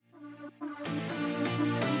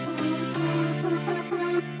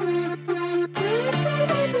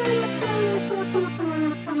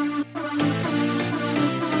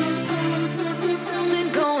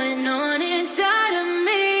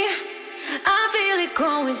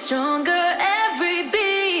growing stronger every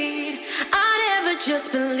beat. I never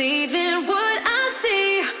just believe in what I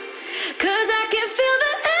see, 'cause I can feel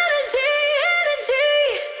the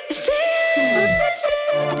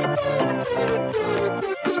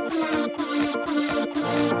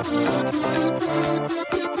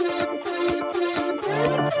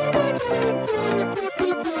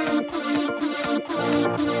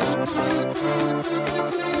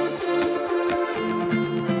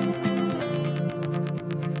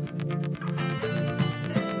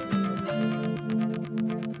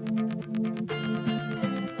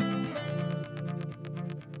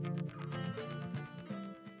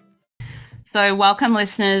So welcome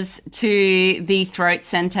listeners to the Throat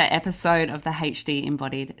Center episode of the HD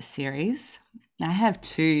Embodied series. I have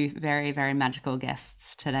two very, very magical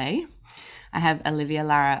guests today. I have Olivia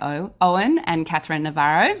Lara Owen and Catherine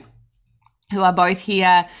Navarro, who are both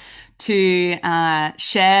here to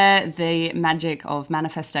share the magic of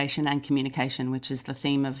manifestation and communication, which is the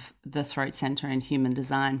theme of the Throat Center in human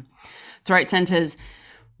design. Throat Centers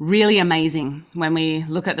really amazing. When we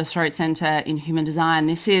look at the throat center in human design,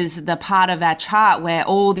 this is the part of our chart where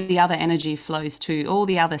all the other energy flows to, all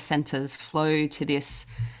the other centers flow to this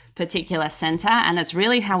particular center. And it's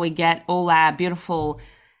really how we get all our beautiful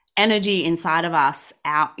energy inside of us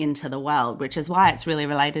out into the world, which is why it's really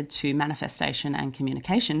related to manifestation and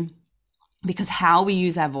communication. Because how we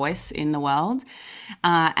use our voice in the world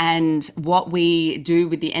and what we do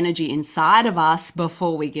with the energy inside of us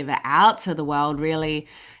before we give it out to the world really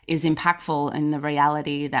is impactful in the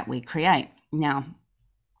reality that we create. Now,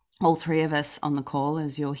 all three of us on the call,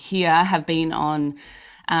 as you'll hear, have been on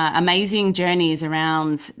amazing journeys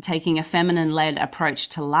around taking a feminine-led approach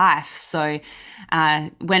to life. So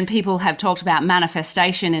when people have talked about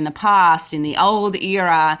manifestation in the past, in the old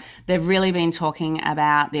era, they've really been talking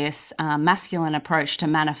about this masculine approach to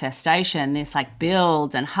manifestation, this like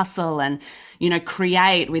build and hustle and, you know,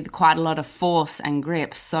 create with quite a lot of force and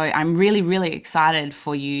grip. So I'm really, really excited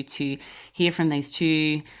for you to hear from these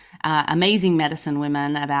two amazing medicine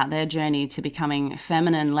women about their journey to becoming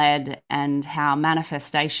feminine-led and how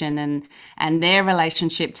manifestation and their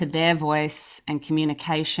relationship to their voice and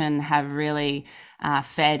communication have really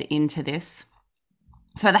fed into this.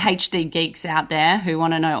 For the HD geeks out there who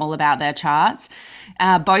want to know all about their charts,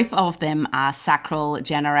 both of them are sacral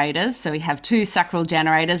generators. So we have two sacral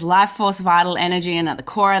generators, life force, vital energy, and at the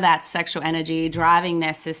core of that sexual energy driving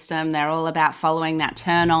their system. They're all about following that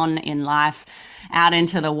turn on in life out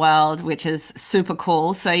into the world, which is super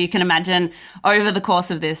cool. So you can imagine over the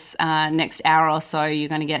course of this next hour or so, you're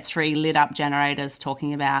going to get three lit up generators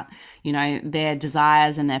talking about, you know, their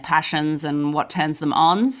desires and their passions and what turns them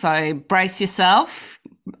on. So brace yourself,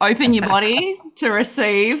 open your body to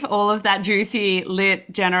receive all of that juicy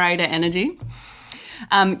lit generator energy.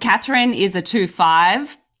 Catherine is a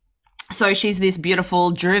 2-5. So she's this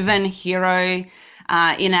beautiful driven hero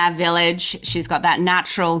in our village. She's got that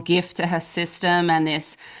natural gift to her system and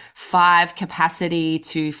this 5 capacity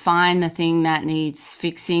to find the thing that needs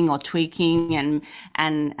fixing or tweaking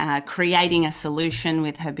and creating a solution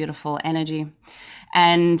with her beautiful energy.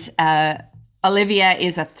 And Olivia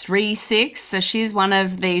is a 3-6. So she's one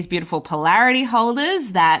of these beautiful polarity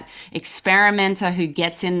holders, that experimenter who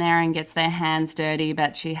gets in there and gets their hands dirty,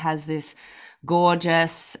 but she has this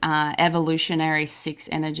gorgeous evolutionary 6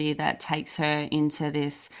 energy that takes her into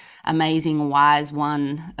this amazing wise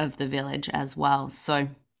one of the village as well. So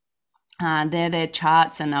they're their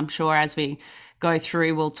charts, and I'm sure as we go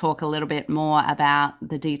through we'll talk a little bit more about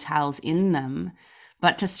the details in them.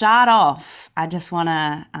 But to start off, I just want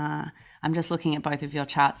to I'm just looking at both of your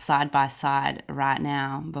charts side by side right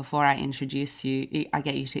now before I introduce you. I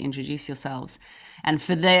get you to introduce yourselves. And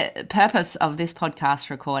for the purpose of this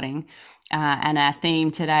podcast recording and our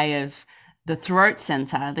theme today of the throat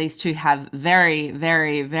center, these two have very,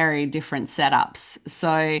 very, very different setups.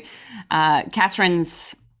 So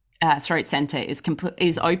Catherine's throat center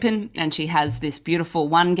is open, and she has this beautiful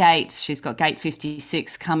 1 gate. She's got gate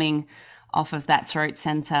 56 coming off of that throat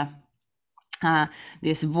center.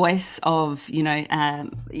 This voice of,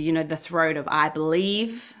 the throat of I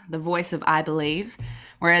believe, the voice of I believe.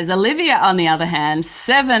 Whereas Olivia, on the other hand,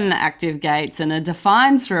 7 active gates and a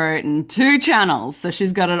defined throat and 2 channels. So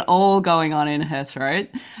she's got it all going on in her throat.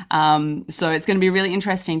 So it's going to be really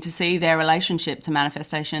interesting to see their relationship to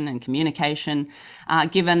manifestation and communication,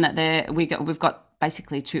 given that we've got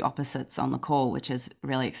basically 2 opposites on the call, which is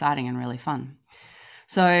really exciting and really fun.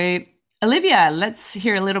 So Olivia, let's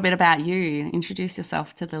hear a little bit about you. Introduce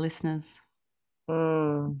yourself to the listeners.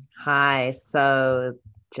 Hi. So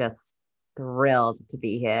just thrilled to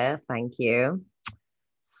be here. Thank you.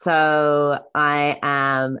 So I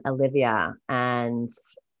am Olivia, and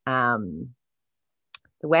um,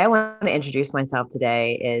 the way I want to introduce myself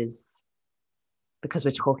today is because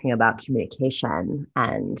we're talking about communication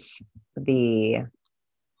and the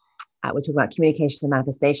we're talking about communication and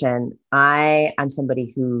manifestation. I am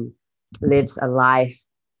somebody who lives a life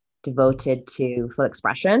devoted to full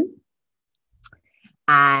expression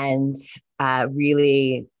and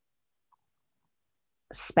really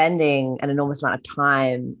spending an enormous amount of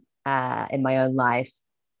time in my own life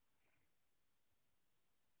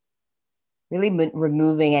really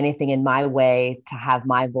removing anything in my way to have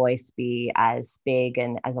my voice be as big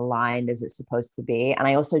and as aligned as it's supposed to be. And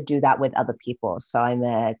I also do that with other people. So I'm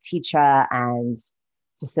a teacher and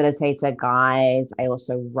facilitator, guide. I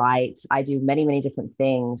also write. I do many, many different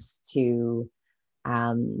things to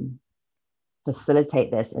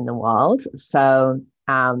facilitate this in the world. So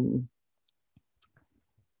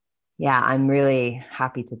yeah, I'm really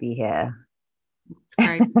happy to be here. It's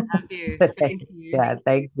great to have you. Thank you. Yeah,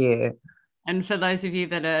 thank you. And for those of you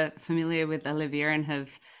that are familiar with Olivia and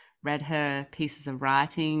have read her pieces of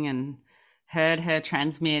writing and heard her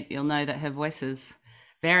transmit, you'll know that her voice is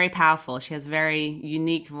very powerful. She has a very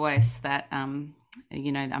unique voice that, I'm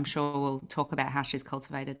sure we'll talk about how she's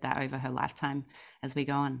cultivated that over her lifetime as we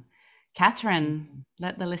go on. Catherine,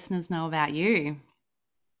 let the listeners know about you.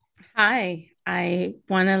 Hi, I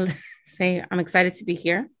want to say I'm excited to be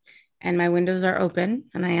here, and my windows are open,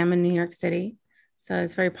 and I am in New York City. So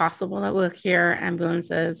it's very possible that we'll hear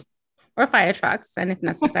ambulances or fire trucks. And if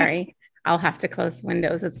necessary, I'll have to close the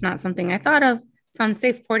windows. It's not something I thought of. So I'm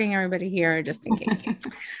safe porting everybody here just in case.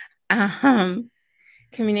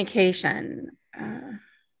 Communication.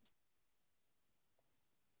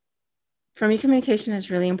 For me, communication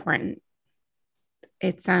is really important.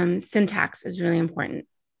 It's syntax is really important.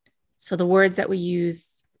 So the words that we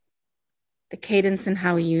use, the cadence and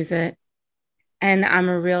how we use it. And I'm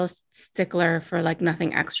a real stickler for like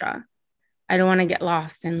nothing extra. I don't want to get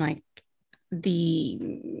lost in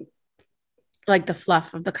the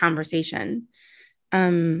fluff of the conversation.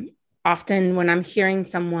 Often when I'm hearing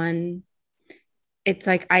someone, it's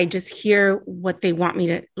like I just hear what they want me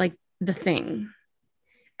to, like the thing.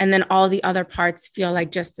 And then all the other parts feel like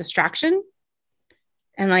just distraction.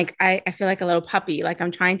 And like I feel like a little puppy, like I'm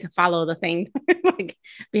trying to follow the thing like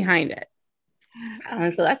behind it.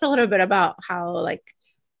 So that's a little bit about how, like,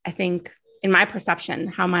 I think in my perception,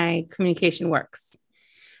 how my communication works.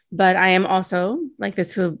 But I am also, like the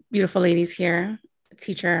two beautiful ladies here, a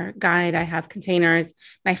teacher, guide. I have containers.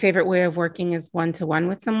 My favorite way of working is one-to-one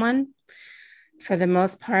with someone. For the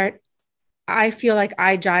most part, I feel like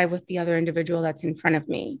I jive with the other individual that's in front of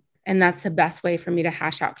me. And that's the best way for me to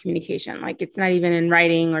hash out communication. Like it's not even in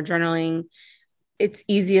writing or journaling. It's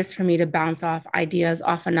easiest for me to bounce off ideas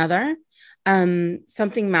off another.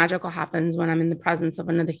 Something magical happens when I'm in the presence of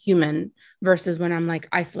another human versus when I'm like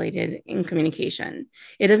isolated in communication.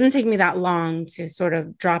 It doesn't take me that long to sort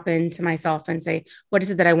of drop into myself and say, what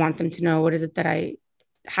is it that I want them to know? What is it that I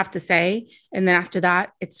have to say? And then after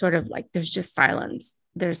that, it's sort of like there's just silence.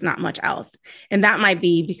 There's not much else. And that might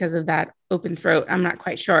be because of that open throat. I'm not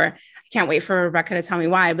quite sure. I can't wait for Rebecca to tell me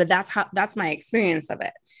why, but that's my experience of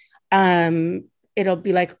it. It'll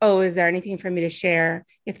be like, oh, is there anything for me to share?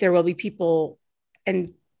 If there will be people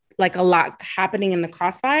and like a lot happening in the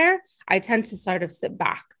crossfire, I tend to sort of sit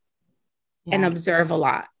back and observe a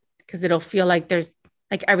lot because it'll feel like there's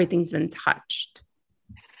like everything's been touched.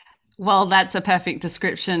 Well, that's a perfect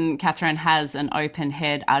description. Catherine has an open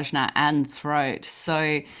head, ajna, and throat.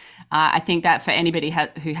 So I think that for anybody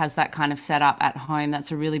who has that kind of setup at home,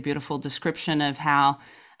 that's a really beautiful description of how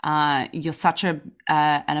you're such an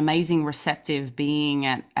amazing receptive being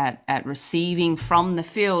at receiving from the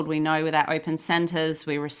field. We know with our open centers,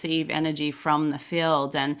 we receive energy from the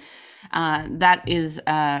field. And that is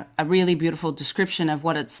a really beautiful description of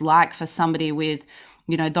what it's like for somebody with,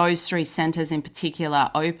 those three centers in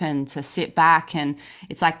particular open to sit back, and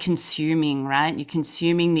it's like consuming, right? You're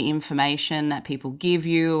consuming the information that people give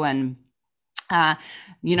you and,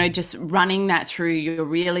 just running that through your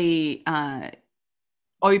really,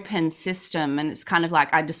 open system. And it's kind of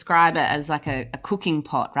like I describe it as like a cooking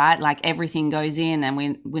pot, right? Like everything goes in and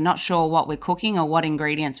we're not sure what we're cooking or what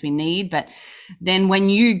ingredients we need, but then when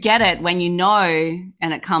you get it, when you know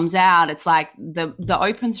and it comes out, it's like the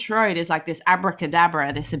open throat is like this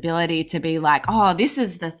abracadabra, this ability to be like, oh, this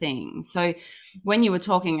is the thing. So when you were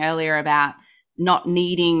talking earlier about not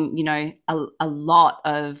needing a lot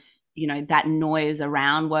of that noise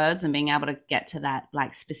around words and being able to get to that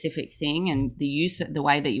like specific thing, and the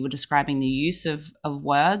way that you were describing the use of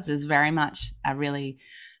words is very much a really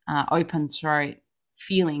open throat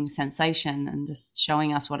feeling sensation and just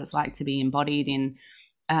showing us what it's like to be embodied in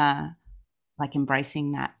like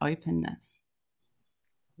embracing that openness.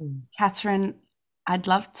 Catherine, I'd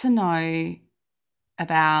love to know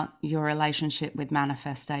about your relationship with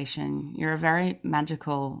manifestation. You're a very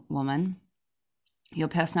magical woman. Your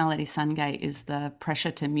personality sun gate is the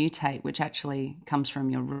pressure to mutate, which actually comes from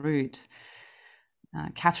your root.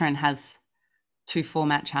 Catherine has 2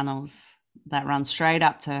 format channels that run straight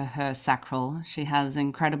up to her sacral. She has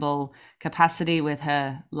incredible capacity with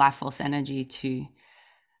her life force energy to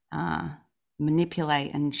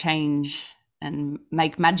manipulate and change and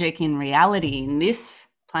make magic in reality in this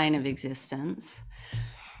plane of existence.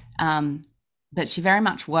 But she very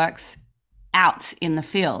much works out in the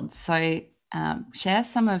field. So share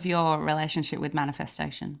some of your relationship with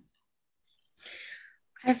manifestation.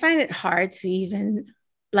 I find it hard to even,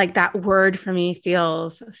 like, that word for me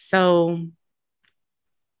feels so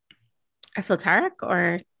esoteric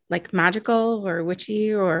or like magical or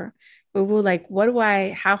witchy or woo-woo. Like,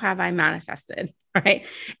 how have I manifested? Right.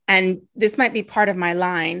 And this might be part of my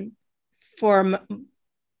line. For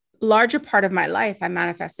larger part of my life, I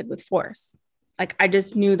manifested with force. Like, I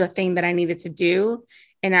just knew the thing that I needed to do,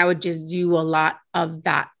 and I would just do a lot of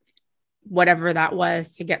that, whatever that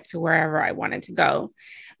was, to get to wherever I wanted to go.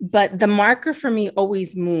 But the marker for me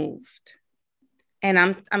always moved. And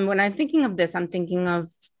I'm when I'm thinking of this, I'm thinking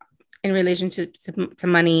of in relationship to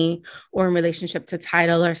money, or in relationship to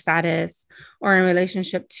title or status, or in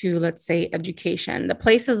relationship to, let's say, education. The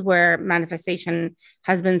places where manifestation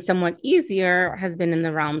has been somewhat easier has been in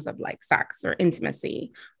the realms of like sex or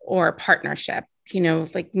intimacy or partnership,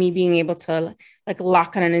 like me being able to like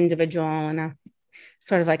lock on an individual and a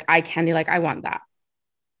sort of like eye candy, like I want that.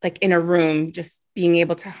 Like in a room, just being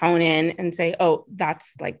able to hone in and say, oh,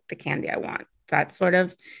 that's like the candy I want, that sort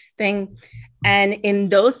of thing. And in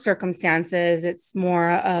those circumstances, it's more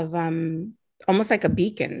of almost like a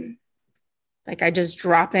beacon. Like I just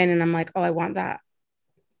drop in and I'm like, oh, I want that.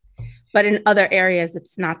 But in other areas,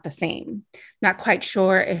 it's not the same. Not quite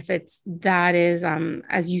sure if that is,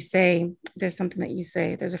 as you say, there's something that you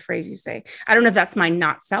say, there's a phrase you say. I don't know if that's my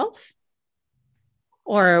not self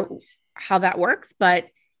or how that works, but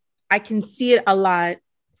I can see it a lot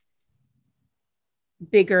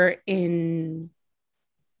bigger in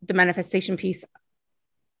the manifestation piece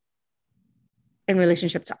in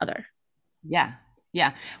relationship to other. Yeah.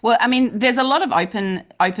 Well, I mean, there's a lot of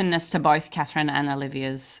openness to both Catherine and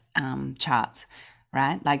Olivia's charts,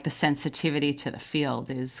 right? Like the sensitivity to the field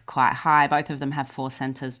is quite high. Both of them have 4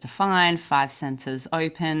 centers defined, 5 centers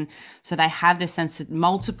open. So they have this sense of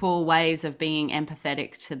multiple ways of being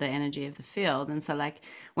empathetic to the energy of the field. And so like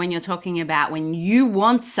when you're talking about when you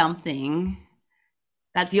want something,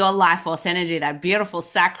 that's your life force energy, that beautiful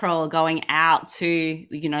sacral going out to,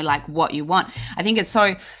 like what you want. I think it's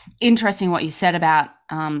so interesting what you said about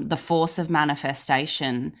the force of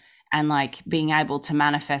manifestation and like being able to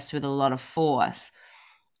manifest with a lot of force.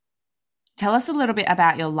 Tell us a little bit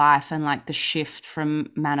about your life and like the shift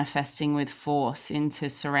from manifesting with force into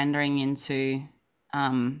surrendering into,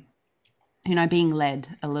 being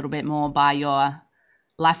led a little bit more by your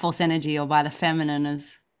life force energy or by the feminine,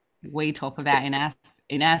 as we talk about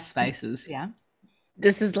in our spaces. Yeah.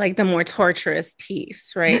 This is like the more torturous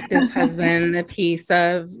piece, right? This has been the piece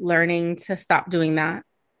of learning to stop doing that,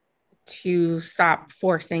 to stop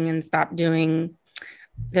forcing and stop doing.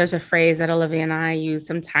 There's a phrase that Olivia and I use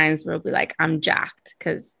sometimes where we'll be like, I'm jacked,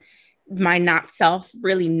 because my not self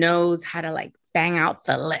really knows how to like bang out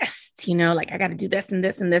the list, like I got to do this and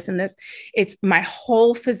this and this and this. It's my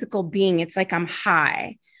whole physical being. It's like I'm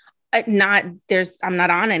high. I'm not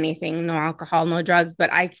on anything, no alcohol, no drugs,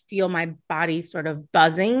 but I feel my body sort of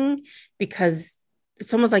buzzing, because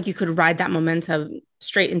it's almost like you could ride that momentum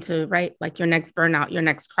straight into, right? Like your next burnout, your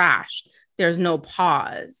next crash. There's no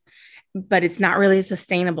pause, but it's not really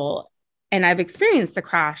sustainable. And I've experienced the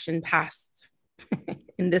crash in past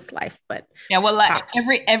in this life, but yeah, well, like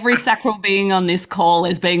every sacral being on this call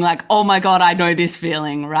is being like, oh my God, I know this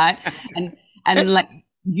feeling, right? And like,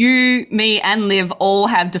 you, me, and Liv all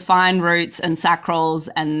have defined roots and sacrals,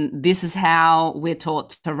 and this is how we're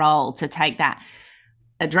taught to roll, to take that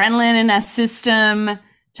adrenaline in our system,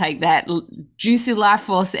 take that juicy life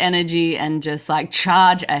force energy and just like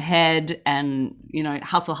charge ahead and,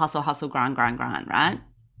 hustle, grind, right?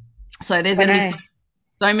 So there's going to be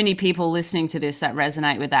so many people listening to this that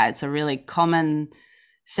resonate with that. It's a really common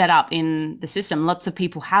setup in the system. Lots of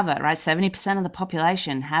people have it, right? 70% of the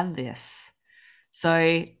population have this.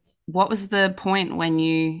 So what was the point when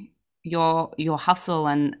your hustle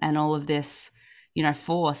and all of this,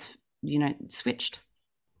 force, switched?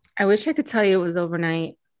 I wish I could tell you it was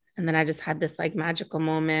overnight. And then I just had this like magical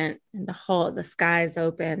moment and the sky's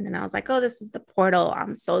open. And I was like, oh, this is the portal.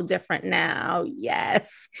 I'm so different now.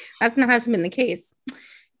 Yes. That's not hasn't been the case.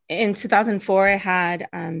 In 2004, I had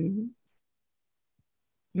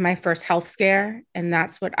my first health scare. And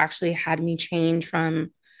that's what actually had me change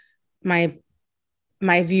from my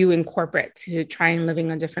view in corporate to trying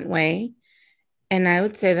living a different way. And I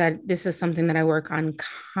would say that this is something that I work on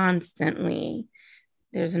constantly.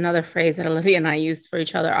 There's another phrase that Olivia and I use for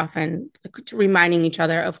each other often, like reminding each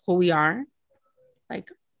other of who we are. Like,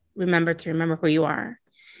 remember who you are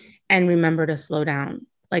and remember to slow down,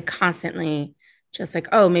 like constantly. Just like,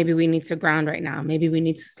 oh, maybe we need to ground right now. Maybe we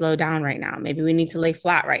need to slow down right now. Maybe we need to lay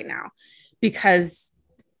flat right now, because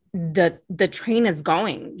the train is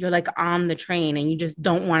going. You're like on the train and you just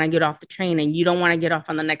don't want to get off the train, and you don't want to get off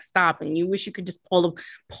on the next stop, and you wish you could just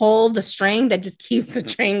pull the string that just keeps the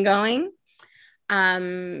train going.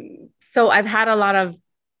 So I've had a lot of,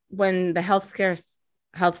 when the health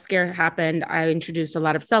scare happened, I introduced a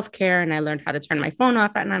lot of self-care, and I learned how to turn my phone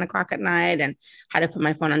off at 9 o'clock at night and how to put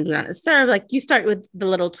my phone on do not disturb. Like, you start with the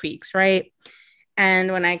little tweaks, right?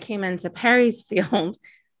 And when I came into Perry's field,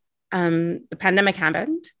 the pandemic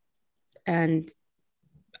happened and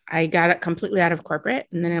I got it completely out of corporate.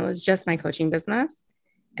 And then it was just my coaching business.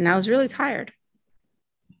 And I was really tired,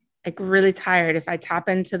 like really tired. If I tap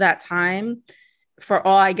into that time, for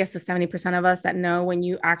all, I guess, the 70% of us that know, when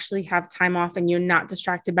you actually have time off and you're not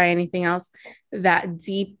distracted by anything else, that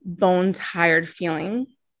deep bone tired feeling.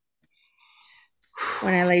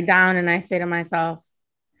 When I lay down and I say to myself,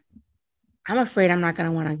 I'm afraid I'm not going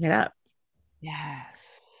to want to get up.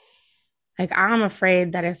 Yes. Like, I'm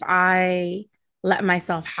afraid that if I let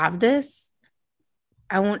myself have this,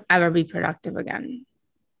 I won't ever be productive again.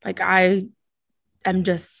 Like, I am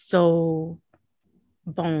just so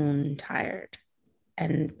bone tired.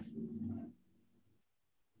 And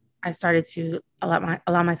I started to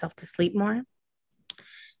allow myself to sleep more.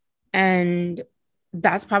 And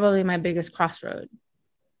that's probably my biggest crossroad,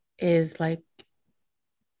 is like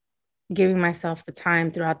giving myself the time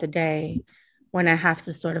throughout the day when I have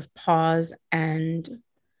to sort of pause and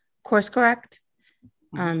course correct.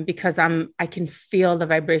 Because I can feel the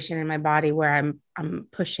vibration in my body where I'm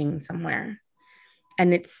pushing somewhere,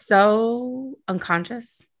 and it's so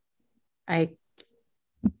unconscious.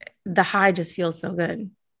 The high just feels so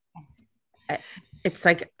good. It's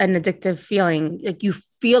like an addictive feeling. Like, you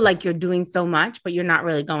feel like you're doing so much, but you're not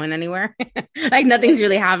really going anywhere. Like, nothing's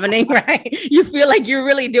really happening, right? You feel like you're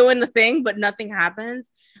really doing the thing, but nothing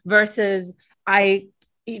happens. Versus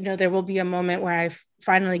there will be a moment where I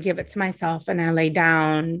finally give it to myself and I lay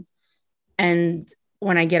down. And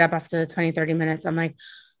when I get up after the 20, 30 minutes, I'm like,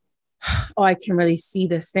 oh, I can really see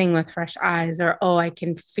this thing with fresh eyes, or, oh, I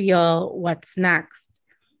can feel what's next.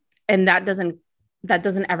 And that doesn't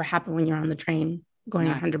ever happen when you're on the train going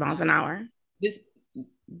 100 miles an hour.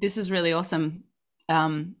 This is really awesome.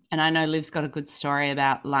 And I know Liv's got a good story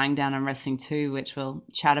about lying down and resting too, which we'll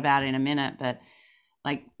chat about in a minute. But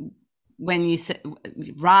like, when you said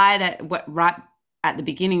right at the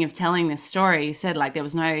beginning of telling this story, you said like there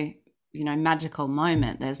was no, magical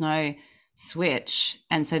moment. There's no switch.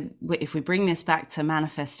 And so if we bring this back to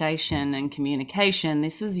manifestation and communication,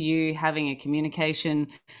 this was you having a communication,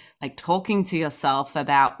 like talking to yourself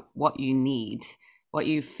about what you need, what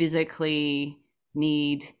you physically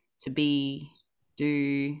need to be,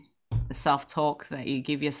 do, the self-talk that you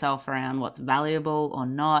give yourself around what's valuable or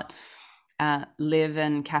not. Liv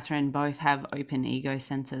and Catherine both have open ego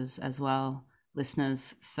centers as well,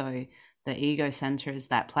 listeners. So the ego center is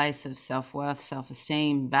that place of self-worth,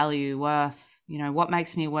 self-esteem, value, worth, what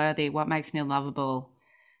makes me worthy, what makes me lovable.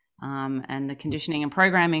 And the conditioning and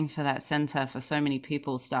programming for that center for so many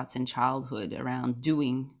people starts in childhood around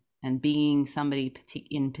doing and being somebody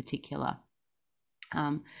in particular.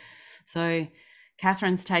 So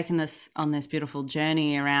Catherine's taken us on this beautiful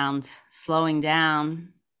journey around slowing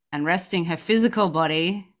down and resting her physical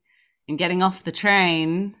body and getting off the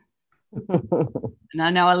train. And I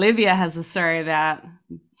know Olivia has a story about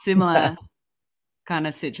similar kind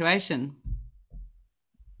of situation.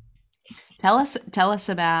 Tell us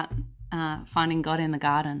about finding God in the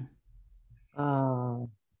garden. Oh,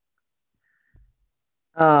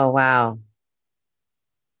 wow.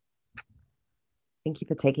 Thank you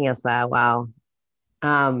for taking us there. Wow.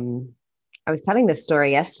 I was telling this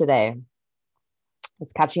story yesterday. I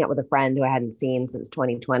was catching up with a friend who I hadn't seen since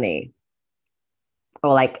 2020.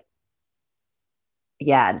 Or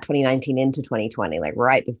 2019 into 2020, like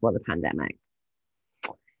right before the pandemic.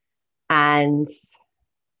 And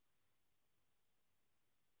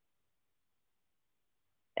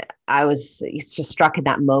I was just struck in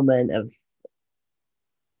that moment of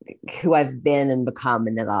who I've been and become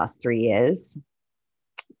in the last 3 years.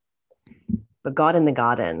 But God in the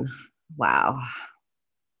garden, wow.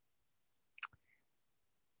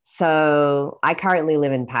 So I currently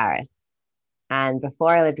live in Paris. And before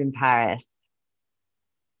I lived in Paris,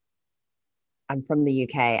 I'm from the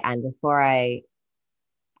UK. And before I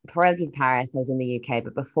lived in Paris, I was in the UK.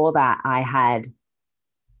 But before that, I had,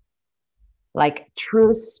 like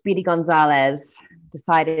true Speedy Gonzalez,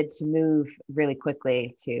 decided to move really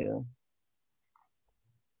quickly to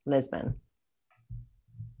Lisbon.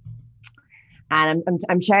 And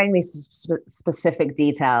I'm sharing these specific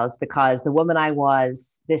details because the woman I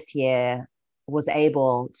was this year was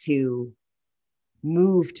able to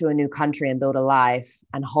move to a new country and build a life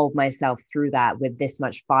and hold myself through that with this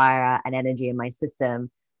much fire and energy in my system.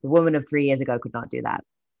 The woman of 3 years ago could not do that.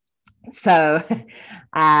 So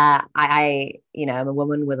I I'm a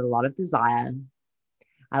woman with a lot of desire.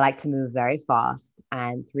 I like to move very fast.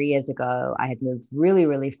 And 3 years ago, I had moved really,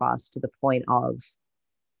 really fast to the point of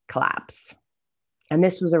collapse. And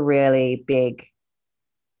this was a really big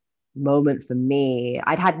moment for me.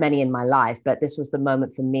 I'd had many in my life, but this was the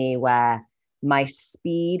moment for me where my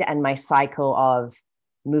speed and my cycle of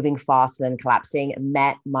moving faster and collapsing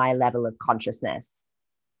met my level of consciousness.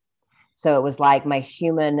 So it was like my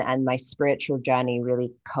human and my spiritual journey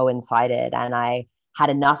really coincided. And I had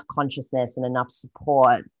enough consciousness and enough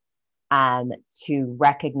support to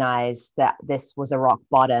recognize that this was a rock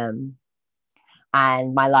bottom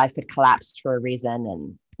and my life had collapsed for a reason.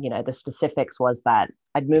 And, the specifics was that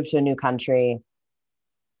I'd moved to a new country.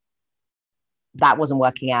 That wasn't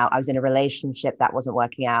working out. I was in a relationship that wasn't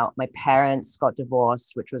working out. My parents got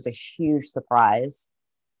divorced, which was a huge surprise.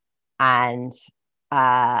 And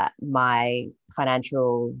my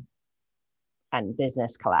financial and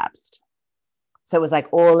business collapsed. So it was like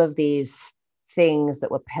all of these things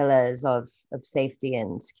that were pillars of safety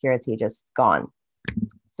and security just gone.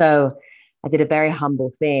 So I did a very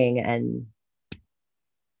humble thing and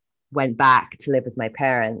went back to live with my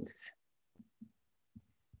parents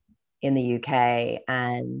in the UK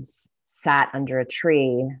and sat under a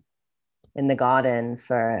tree in the garden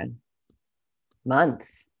for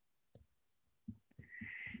months.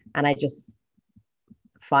 And I just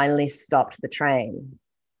finally stopped the train.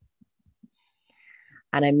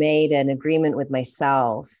 And I made an agreement with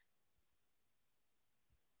myself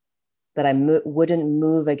that I wouldn't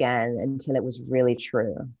move again until it was really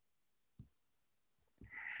true.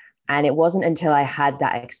 And it wasn't until I had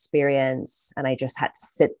that experience and I just had to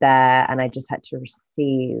sit there and I just had to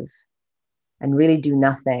receive and really do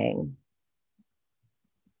nothing.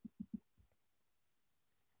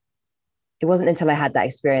 It wasn't until I had that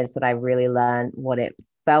experience that I really learned what it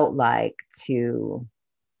felt like to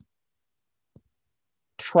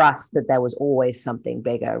trust that there was always something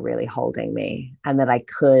bigger really holding me and that I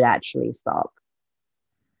could actually stop.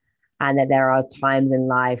 And that there are times in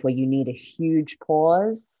life where you need a huge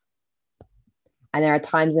pause. And there are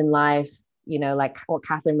times in life, like what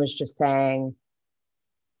Catherine was just saying,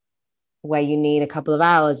 where you need a couple of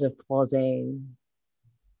hours of pausing,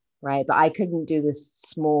 right? But I couldn't do the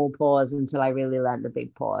small pause until I really learned the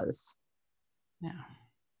big pause. Yeah.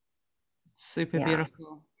 Super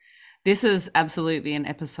beautiful. This is absolutely an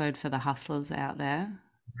episode for the hustlers out there.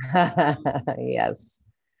 Yes.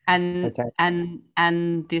 And right.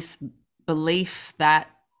 and this belief that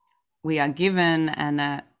we are given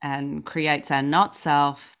and creates our not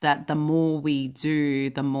self, that the more we do,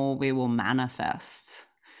 the more we will manifest.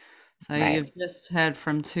 So right. You've just heard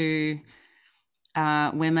from two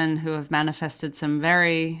women who have manifested some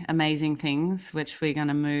very amazing things, which we're going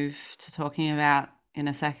to move to talking about in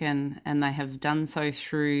a second. And they have done so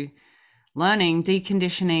through learning,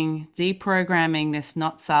 deconditioning, deprogramming this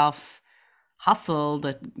not self hustle,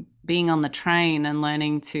 that being on the train and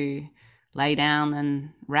learning to lay down and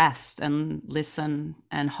rest and listen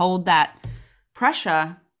and hold that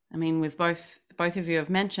pressure. I mean, with both of you have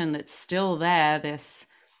mentioned that's still there, this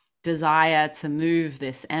desire to move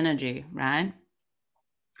this energy, right?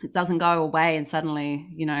 It doesn't go away and suddenly,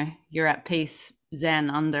 you're at peace, zen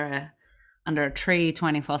under a tree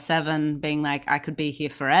 24/7, being like, I could be here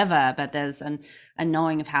forever. But there's a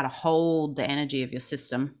knowing of how to hold the energy of your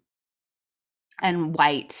system and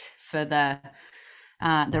wait for the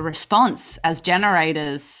response as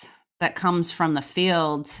generators that comes from the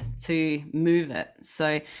field to move it.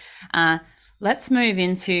 So let's move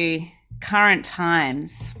into current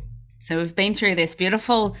times. So we've been through this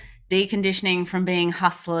beautiful deconditioning from being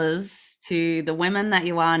hustlers to the women that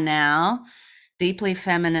you are now, deeply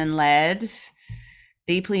feminine led,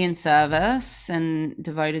 deeply in service and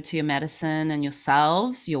devoted to your medicine and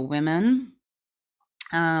yourselves, your women.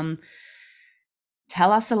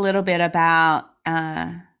 tell us a little bit about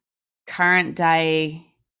current day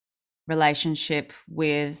relationship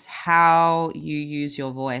with how you use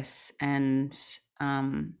your voice and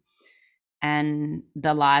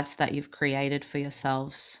the lives that you've created for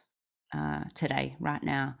yourselves today, right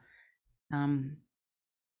now. I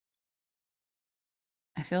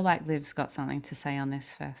feel like Liv's got something to say on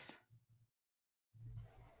this first.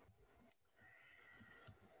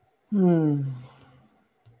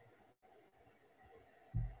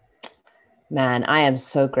 Man, I am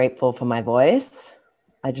so grateful for my voice.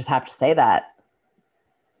 I just have to say that.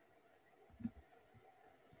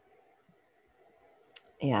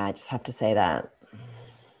 Yeah, I just have to say that.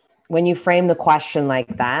 When you frame the question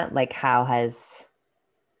like that, like how has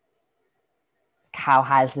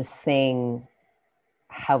this thing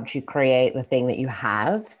helped you create the thing that you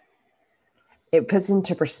have? It puts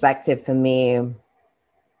into perspective for me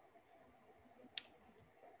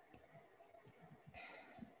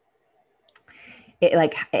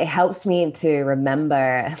it helps me to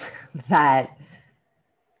remember that.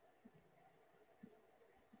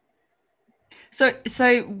 So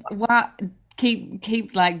what,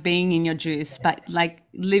 keep like being in your juice, but like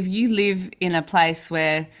you live in a place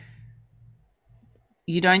where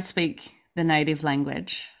you don't speak the native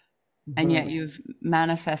language, and yet you've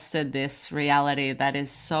manifested this reality that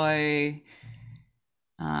is so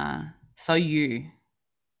you,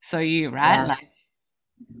 right? Yeah. Like,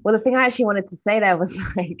 well, the thing I actually wanted to say there was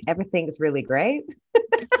like, everything's really great.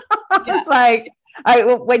 It's like,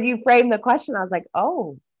 when you frame the question, I was like,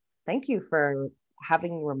 oh, thank you for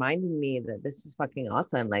reminded me that this is fucking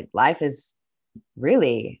awesome. Like, life is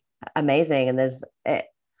really amazing. And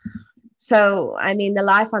so, I mean, the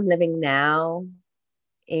life I'm living now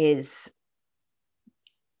is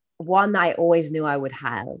one that I always knew I would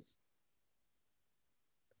have.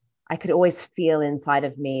 I could always feel inside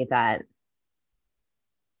of me that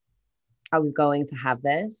I was going to have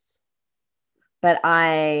this, but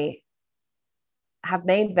I have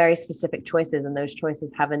made very specific choices, and those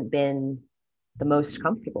choices haven't been the most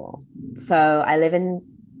comfortable. So I live in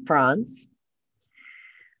France.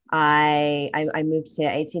 I moved here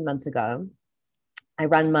 18 months ago. I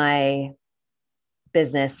run my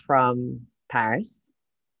business from Paris,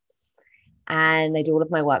 and I do all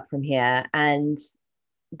of my work from here. And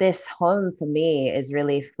this home for me is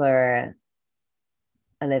really for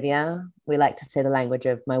Olivia. We like to say the language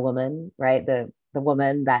of my woman, right? The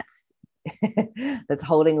woman that's that's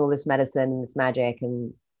holding all this medicine and this magic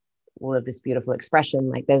and all of this beautiful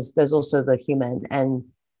expression. Like, there's also the human, and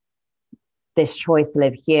this choice to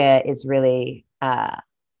live here is really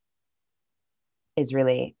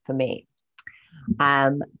for me.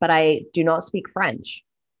 But I do not speak French,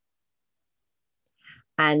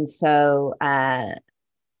 and so I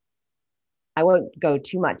won't go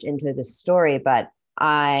too much into this story, but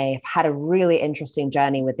I've had a really interesting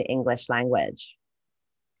journey with the English language.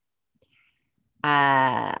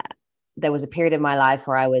 There was a period in my life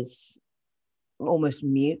where I was almost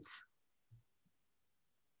mute.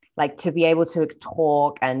 Like, to be able to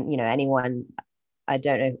talk, and anyone, I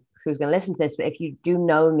don't know who's going to listen to this, but if you do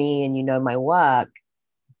know me and you know my work,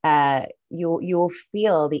 you'll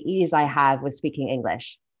feel the ease I have with speaking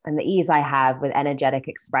English, and the ease I have with energetic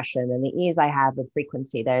expression, and the ease I have with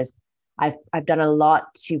frequency. I've done a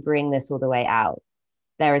lot to bring this all the way out.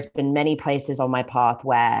 There has been many places on my path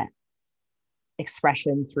where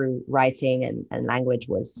expression through writing and language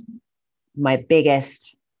was my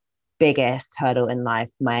biggest hurdle in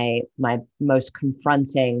life, my most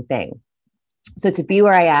confronting thing. So to be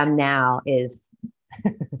where I am now is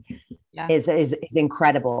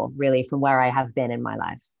incredible, really, from where I have been in my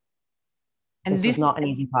life. And this was not an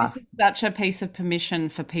easy path. This is such a piece of permission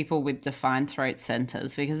for people with defined throat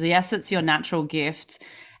centers, because yes, it's your natural gift,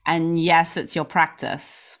 and yes, it's your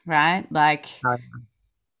practice, right? Like,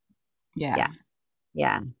 yeah.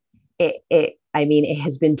 I mean, it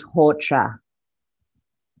has been torture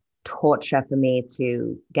for me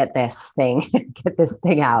to get this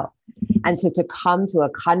thing out. And so to come to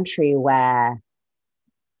a country where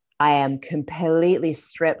I am completely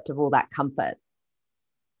stripped of all that comfort,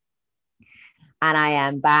 and I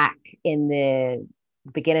am back in the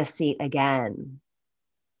beginner seat again,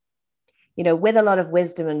 with a lot of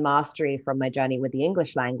wisdom and mastery from my journey with the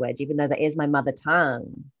English language, even though that is my mother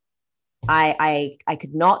tongue. I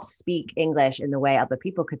could not speak English in the way other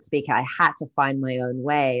people could speak it. I had to find my own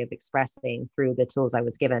way of expressing through the tools I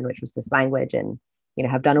was given, which was this language, and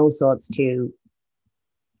have done all sorts to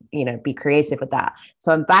be creative with that.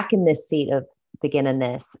 So I'm back in this seat of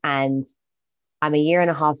beginnerness, and I'm a year and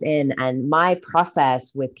a half in, and my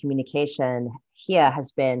process with communication here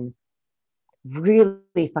has been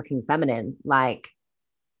really fucking feminine. Like,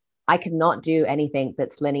 I cannot do anything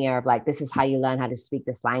that's linear of like, this is how you learn how to speak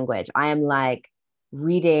this language. I am like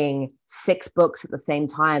reading 6 books at the same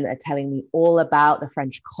time that are telling me all about the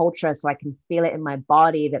French culture. So I can feel it in my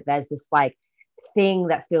body that there's this like thing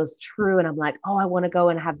that feels true. And I'm like, oh, I want to go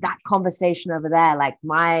and have that conversation over there. Like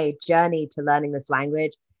my journey to learning this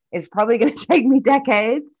language is probably going to take me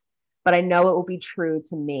decades, but I know it will be true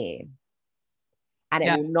to me. And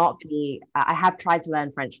it will not be, I have tried to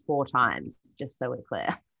learn French 4 times, just so we're clear.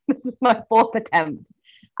 This is my 4th attempt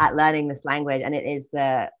at learning this language. And it is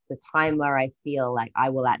the time where I feel like I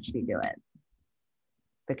will actually do it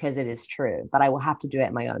because it is true, but I will have to do it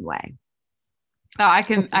in my own way. Oh, I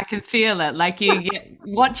can feel it. Like you get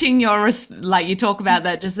watching your, like you talk about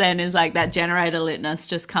that just then is like that generator litness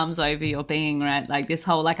just comes over your being, right? Like this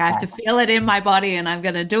whole, like I have to feel it in my body and I'm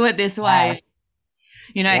going to do it this way.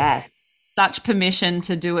 You know, such permission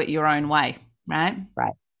to do it your own way, right?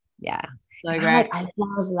 Right. Yeah. So great. I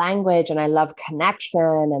love language and I love connection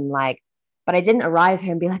and like, but I didn't arrive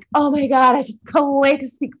here and be like, oh my God, I just can't wait to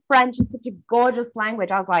speak French. It's such a gorgeous language.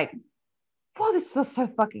 I was like, wow, this feels so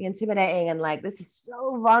fucking intimidating. And like, this is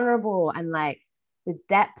so vulnerable. And like the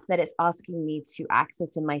depth that it's asking me to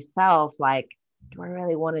access in myself, like, do I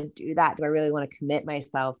really want to do that? Do I really want to commit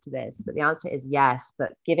myself to this? But the answer is yes,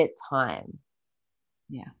 but give it time.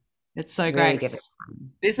 Yeah. It's so really great. Give it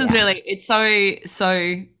time. This is really, it's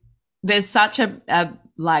so there's such a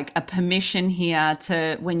like a permission here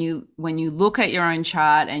to when you look at your own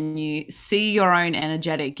chart and you see your own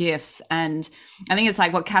energetic gifts. And I think it's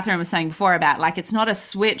like what Catherine was saying before about like, it's not a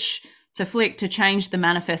switch to flick to change the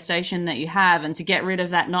manifestation that you have and to get rid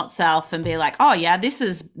of that not self and be like, oh yeah, this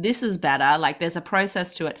is better. Like there's a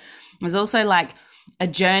process to it. There's also like a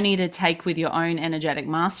journey to take with your own energetic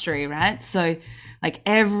mastery, right? So like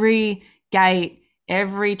every gate,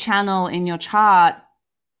 every channel in your chart,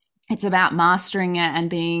 it's about mastering it and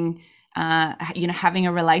being, having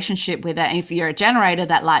a relationship with it. And if you're a generator,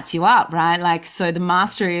 that lights you up, right? Like, so the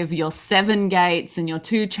mastery of your 7 gates and your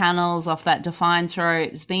 2 channels off that defined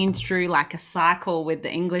throat has been through like a cycle with the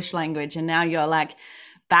English language. And now you're like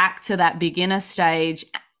back to that beginner stage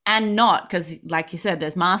and not, because like you said,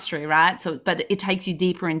 there's mastery, right? So, but it takes you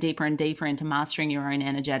deeper and deeper and deeper into mastering your own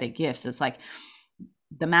energetic gifts. It's like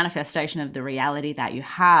the manifestation of the reality that you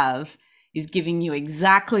have is giving you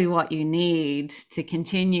exactly what you need to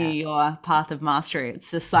continue your path of mastery. It's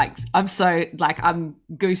just like, I'm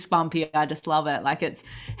goosebumpy. I just love it. Like it's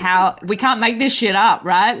how we can't make this shit up,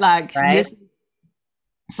 right? Like this,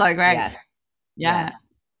 so great. Yes. Yeah.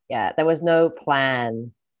 Yes. Yeah. There was no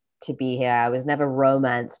plan to be here. I was never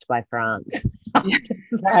romanced by France.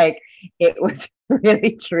 Just like, it was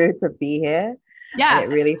really true to be here. Yeah. And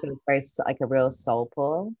it really feels very like a real soul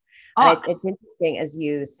pull. Oh. It's interesting as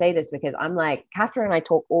you say this because I'm like, Catherine and I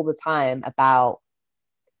talk all the time about,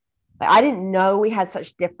 like, I didn't know we had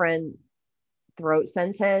such different throat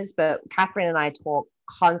centers, but Catherine and I talk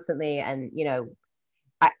constantly. And, you know,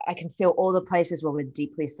 I can feel all the places where we're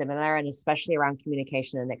deeply similar, and especially around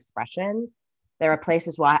communication and expression. There are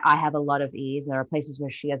places where I have a lot of ease and there are places where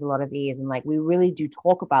she has a lot of ease. And like, we really do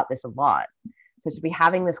talk about this a lot. So to be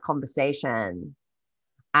having this conversation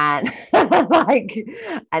and like,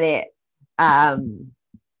 and I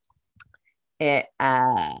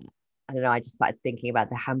don't know, I just started thinking about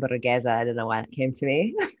the hamburguesa. I don't know why it came to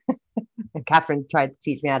me. And Catherine tried to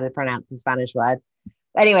teach me how to pronounce the Spanish word.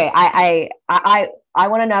 Anyway, I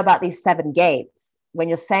want to know about these 7 gates. When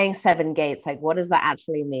you're saying 7 gates, like what does that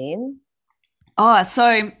actually mean? Oh,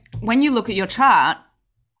 so when you look at your chart,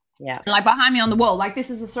 like behind me on the wall, like this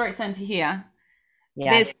is the throat center here.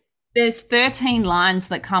 Yeah. There's 13 lines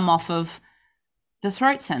that come off of the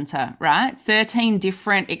throat center, right? 13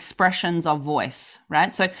 different expressions of voice,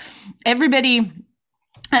 right? So everybody,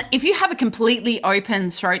 if you have a completely open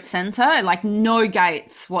throat center, like no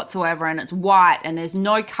gates whatsoever, and it's white and there's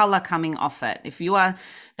no color coming off it, if you are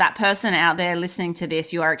that person out there listening to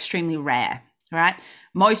this, you are extremely rare, right?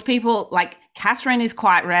 Most people, like Catherine is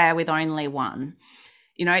quite rare with only 1.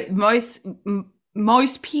 You know,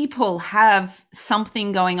 most people have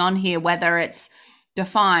something going on here, whether it's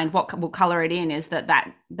defined, what will color it in is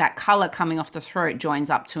that color coming off the throat joins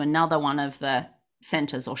up to another one of the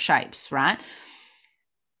centers or shapes, right?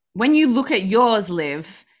 When you look at yours,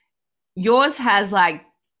 Liv, yours has like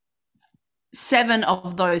 7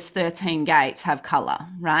 of those 13 gates have color,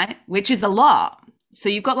 right? Which is a lot. So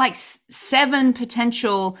you've got like 7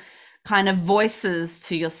 potential kind of voices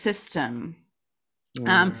to your system.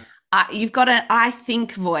 You've got an I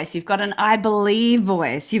think voice. You've got an I believe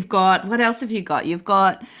voice. You've got, what else have you got? You've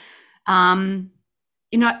got,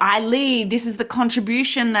 I lead. This is the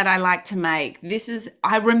contribution that I like to make.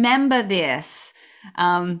 I remember this.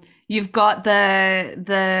 you've got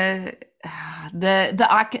I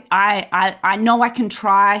know I can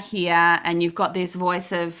try here, and you've got this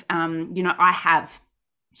voice of I have.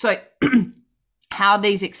 So how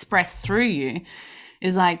these express through you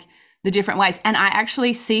is like the different ways. And I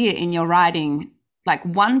actually see it in your writing. Like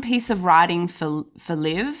one piece of writing for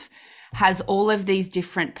Liv has all of these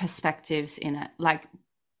different perspectives in it. Like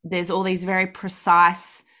there's all these very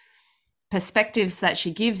precise perspectives that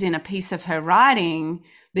she gives in a piece of her writing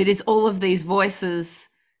that is all of these voices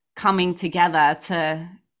coming together to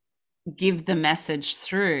give the message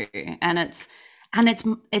through. And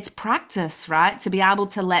it's practice, right? To be able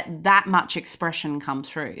to let that much expression come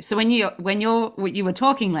through. So when you were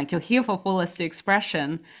talking, like, you're here for fullest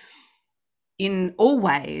expression in all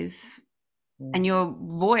ways, and your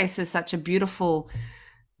voice is such a beautiful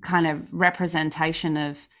kind of representation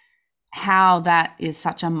of how that is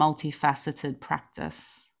such a multifaceted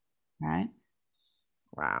practice, right?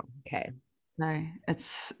 Wow. Okay. No,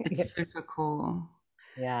 it's super cool.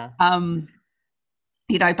 Yeah.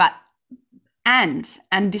 But and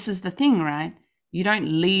this is the thing, right? You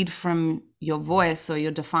don't lead from your voice or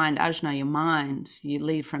your defined ajna, your mind. You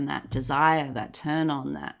lead from that desire, that turn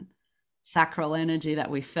on, that sacral energy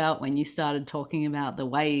that we felt when you started talking about the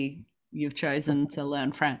way you've chosen to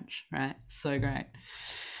learn French, right? So great.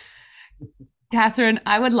 Catherine,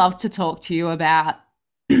 I would love to talk to you about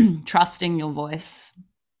trusting your voice,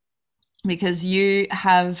 because you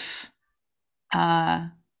have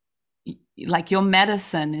like your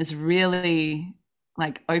medicine is really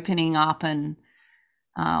like opening up and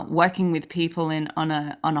working with people on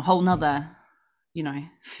a whole nother,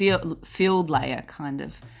 field layer kind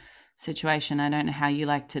of situation. I don't know how you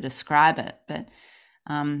like to describe it, but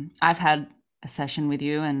I've had a session with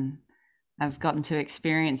you and I've gotten to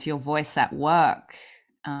experience your voice at work.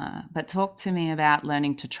 But talk to me about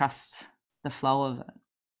learning to trust the flow of it.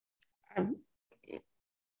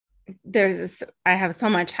 I have so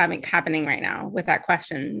much happening right now with that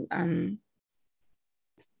question.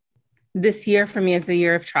 This year for me is a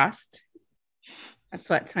year of trust. That's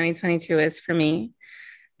what 2022 is for me.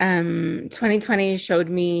 2020 showed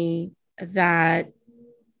me that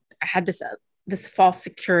I had this false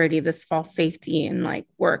security, this false safety in like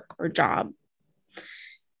work or job.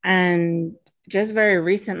 And just very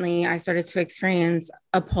recently, I started to experience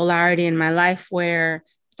a polarity in my life where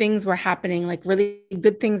things were happening, like really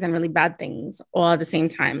good things and really bad things all at the same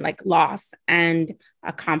time, like loss and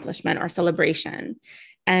accomplishment or celebration.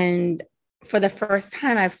 And for the first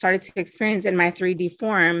time, I've started to experience in my 3D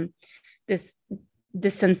form this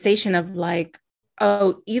sensation of like,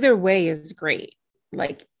 oh, either way is great.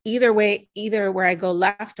 Like either way, either where I go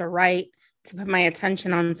left or right to put my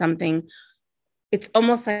attention on something, it's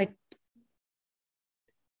almost like,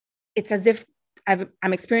 it's as if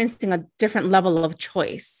I'm experiencing a different level of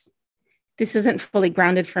choice. This isn't fully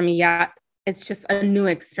grounded for me yet. It's just a new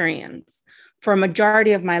experience. For a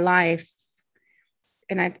majority of my life,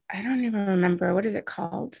 and I don't even remember, what is it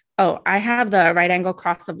called? Oh, I have the right angle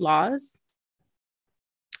cross of laws.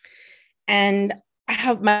 And I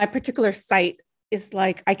have my particular sight is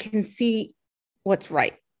like, I can see what's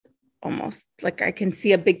right, almost. Like I can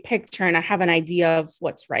see a big picture and I have an idea of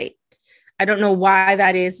what's right. I don't know why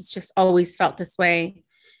that is. It's just always felt this way.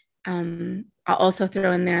 I'll also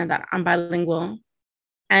throw in there that I'm bilingual.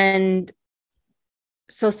 And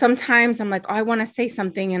so sometimes I'm like, oh, I want to say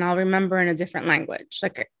something and I'll remember in a different language.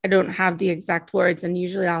 Like I don't have the exact words, and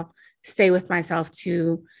usually I'll stay with myself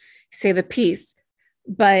to say the piece.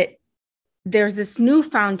 But there's this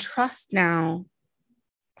newfound trust now.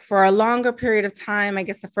 For a longer period of time, I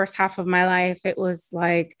guess the first half of my life, it was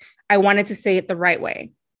like I wanted to say it the right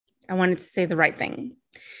way. I wanted to say the right thing.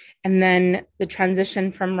 And then the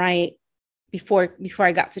transition from right before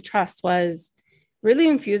I got to trust was really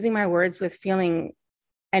infusing my words with feeling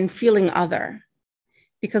other.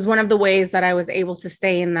 Because one of the ways that I was able to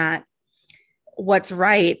stay in that what's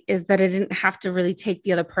right is that I didn't have to really take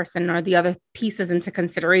the other person or the other pieces into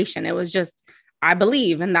consideration. It was just, I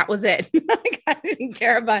believe, and that was it. Like I didn't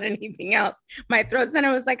care about anything else. My throat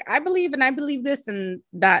center was like, I believe, and I believe this and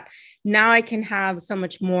that. Now I can have so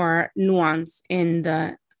much more nuance in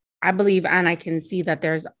the I believe, and I can see that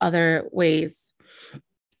there's other ways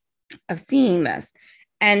of seeing this.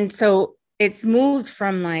 And so it's moved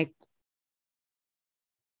from like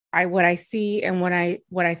what I see and what I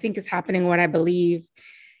think is happening, what I believe,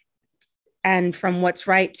 and from what's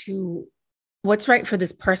right to what's right for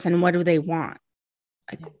this person. What do they want?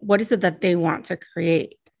 Like, what is it that they want to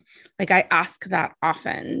create? Like, I ask that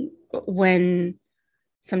often when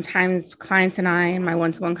sometimes clients and I, in my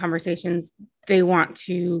one-to-one conversations, they want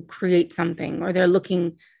to create something or they're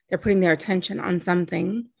putting their attention on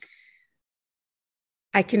something.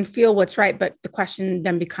 I can feel what's right, but the question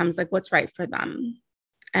then becomes like, what's right for them?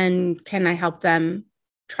 And can I help them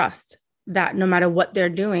trust that no matter what they're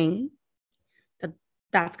doing,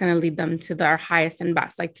 that's going to lead them to their highest and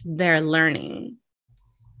best, like to their learning.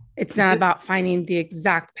 It's not about finding the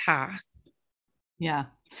exact path. Yeah.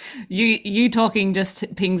 You talking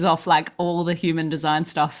just pings off like all the human design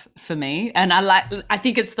stuff for me. And I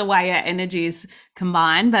think it's the way our energies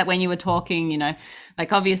combine. But when you were talking, you know,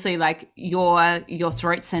 like obviously like your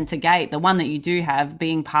throat center gate, the one that you do have,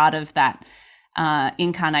 being part of that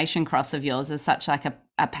incarnation cross of yours is such like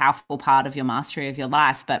a powerful part of your mastery of your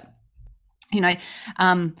life. But, you know,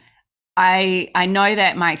 I know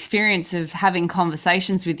that my experience of having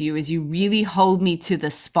conversations with you is you really hold me to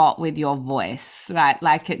the spot with your voice, right?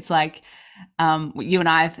 Like it's like you and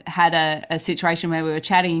I have had a situation where we were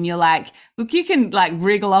chatting and you're like, look, you can like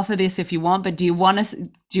wriggle off of this if you want, but do you want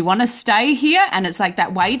to stay here? And it's like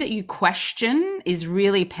that way that you question is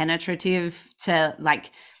really penetrative to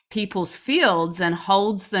like people's fields and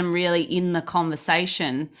holds them really in the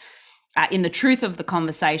conversation. In the truth of the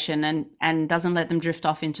conversation and doesn't let them drift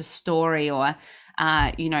off into story or,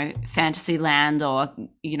 you know, fantasy land or,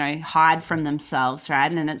 you know, hide from themselves.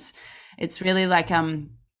 Right. And it's really like,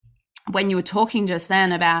 when you were talking just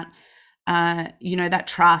then about, you know, that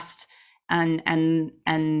trust and,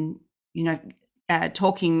 you know,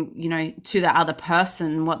 talking, you know, to the other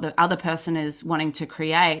person, what the other person is wanting to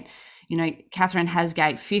create, you know, Catherine has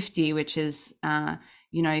gate 50, which is,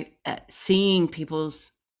 you know, seeing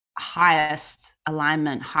people's highest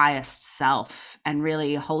alignment, highest self, and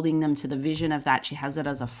really holding them to the vision of that. She has it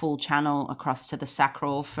as a full channel across to the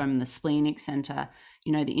sacral from the splenic center,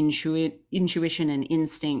 you know, the intuition and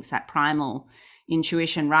instincts, that primal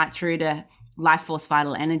intuition, right through to life force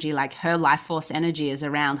vital energy. Like her life force energy is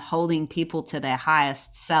around holding people to their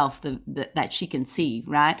highest self that she can see,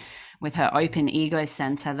 right? With her open ego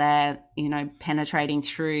center there, you know, penetrating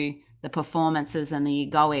through the performances and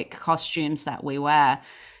the egoic costumes that we wear.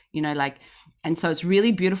 You know, like, and so it's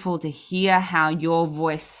really beautiful to hear how your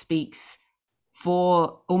voice speaks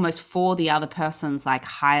for the other person's like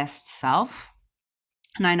highest self.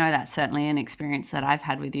 And I know that's certainly an experience that I've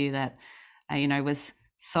had with you that, you know, was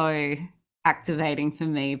so activating for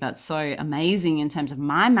me, but so amazing in terms of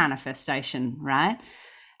my manifestation, right?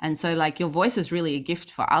 And so like your voice is really a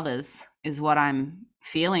gift for others is what I'm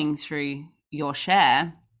feeling through your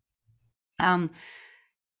share.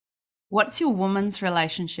 What's your woman's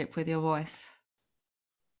relationship with your voice?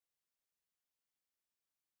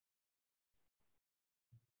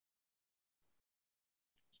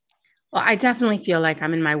 Well, I definitely feel like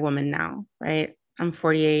I'm in my woman now, right? I'm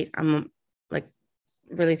 48. I'm like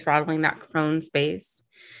really throttling that crone space.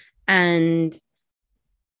 And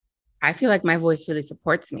I feel like my voice really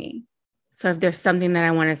supports me. So if there's something that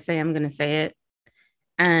I want to say, I'm going to say it.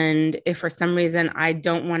 And if for some reason I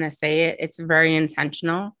don't want to say it, it's very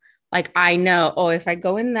intentional. Like I know, oh, if I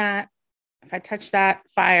go in that, if I touch that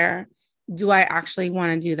fire, do I actually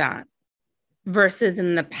want to do that? Versus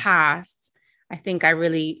in the past, I think I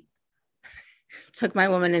really took my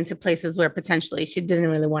woman into places where potentially she didn't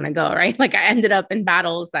really want to go, right? Like I ended up in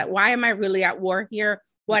battles that, why am I really at war here?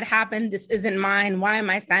 What happened? This isn't mine. Why am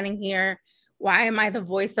I standing here? Why am I the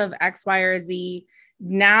voice of X, Y, or Z?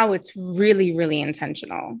 Now it's really, really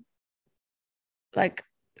intentional. Like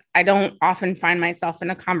I don't often find myself in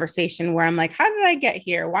a conversation where I'm like, how did I get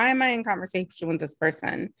here? Why am I in conversation with this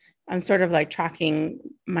person? I'm sort of like tracking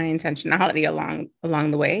my intentionality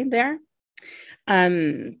along the way there.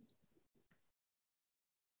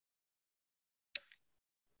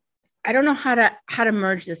 I don't know how to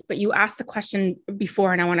merge this, but you asked the question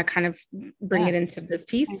before, and I want to kind of bring it into this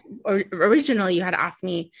piece. Or originally, you had asked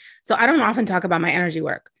me. So I don't often talk about my energy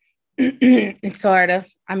work. It's sort of,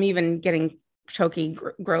 I'm even getting choky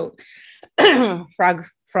frog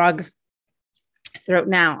throat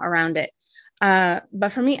now around it. But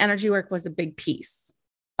for me, energy work was a big piece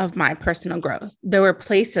of my personal growth. There were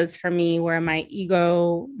places for me where my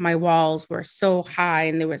ego, my walls were so high,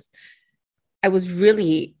 and I was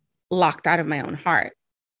really locked out of my own heart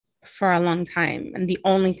for a long time. And the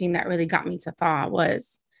only thing that really got me to thaw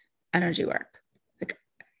was energy work. Like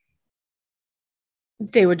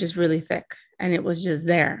they were just really thick, and it was just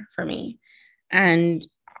there for me. And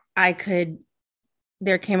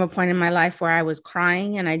there came a point in my life where I was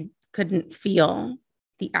crying and I couldn't feel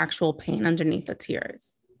the actual pain underneath the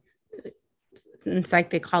tears. It's like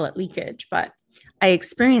they call it leakage, but I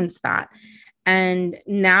experienced that. And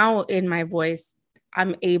now in my voice,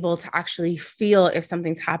 I'm able to actually feel if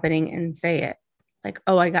something's happening and say it. Like,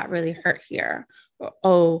 oh, I got really hurt here. Or,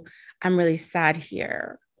 oh, I'm really sad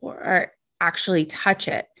here. Or actually touch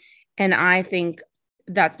it. And I think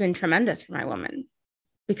that's been tremendous for my woman,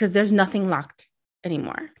 because there's nothing locked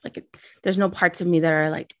anymore. Like there's no parts of me that are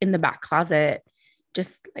like in the back closet,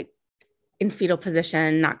 just like in fetal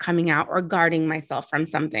position, not coming out or guarding myself from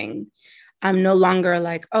something. I'm no longer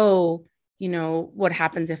like, oh, what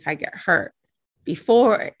happens if I get hurt?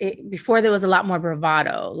 Before there was a lot more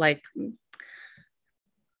bravado, like,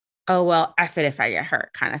 oh, well, F it if I get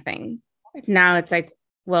hurt kind of thing. Now it's like,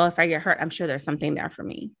 well, if I get hurt, I'm sure there's something there for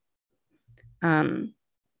me.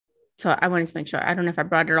 So I wanted to make sure. I don't know if I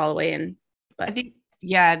brought it all the way in, but I think,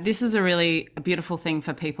 yeah, this is a really beautiful thing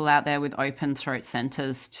for people out there with open throat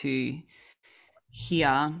centers to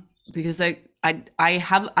hear, because I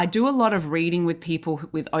do a lot of reading with people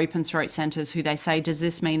with open throat centers who they say, does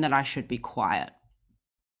this mean that I should be quiet?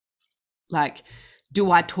 Like,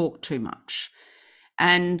 do I talk too much?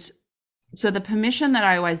 And so the permission that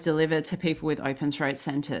I always deliver to people with open throat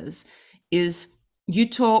centers is, you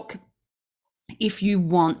talk if you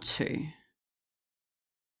want to,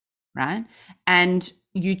 right? And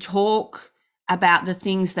you talk about the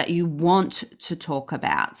things that you want to talk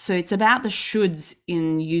about. So it's about the shoulds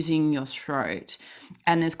in using your throat.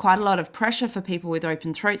 And there's quite a lot of pressure for people with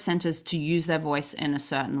open throat centers to use their voice in a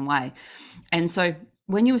certain way. And so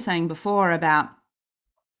when you were saying before about,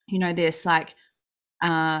 this like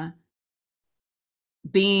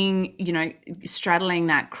being, straddling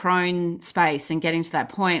that crone space and getting to that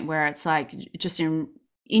point where it's like just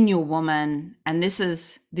in your woman, and this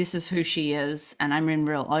is who she is, and I'm in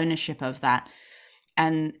real ownership of that,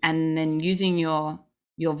 and then using your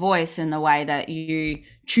voice in the way that you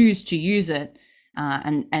choose to use it,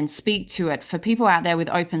 and speak to it. For people out there with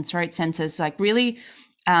open throat centers, like really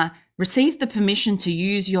receive the permission to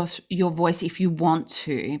use your voice if you want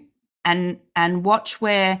to, and watch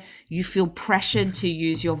where you feel pressured to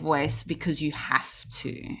use your voice because you have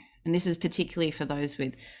to. And this is particularly for those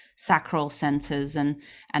with sacral centers and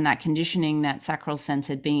that conditioning that sacral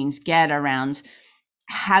centered beings get around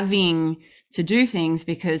having to do things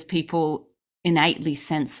because people innately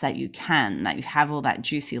sense that you have all that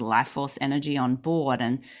juicy life force energy on board.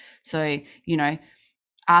 And so,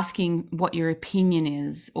 asking what your opinion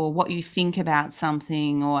is, or what you think about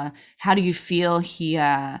something, or how do you feel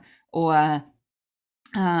here, or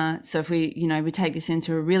so if we take this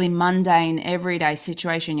into a really mundane everyday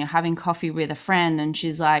situation, you're having coffee with a friend and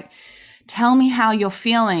she's like, tell me how you're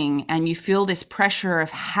feeling, and you feel this pressure of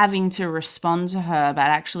having to respond to her, but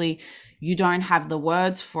actually you don't have the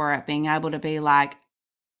words for it, being able to be like,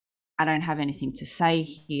 I don't have anything to say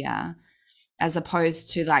here, as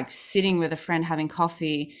opposed to like sitting with a friend having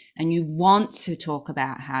coffee and you want to talk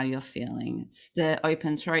about how you're feeling. It's the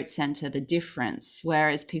open throat center, the difference.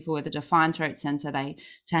 Whereas people with a defined throat center, they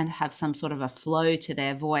tend to have some sort of a flow to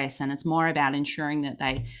their voice, and it's more about ensuring that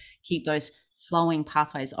they keep those flowing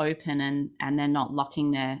pathways open and they're not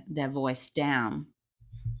locking their voice down.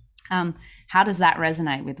 How does that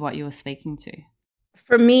resonate with what you were speaking to?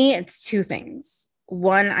 For me, it's two things.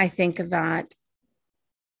 One, I think that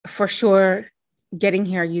for sure, getting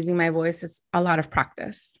here, using my voice is a lot of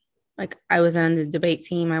practice. Like I was on the debate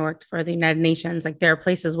team. I worked for the United Nations. Like there are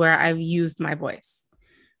places where I've used my voice,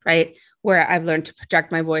 right? Where I've learned to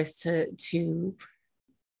project my voice to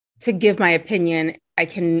give my opinion. I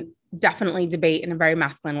can definitely debate in a very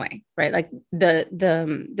masculine way, right? Like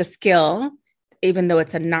the skill, even though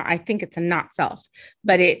I think it's a not self,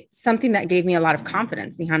 but it's something that gave me a lot of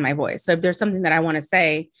confidence behind my voice. So if there's something that I want to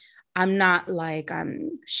say, I'm not like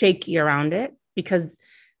shaky around it, because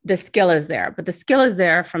the skill is there. But the skill is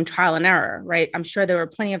there from trial and error, right? I'm sure there were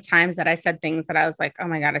plenty of times that I said things that I was like, oh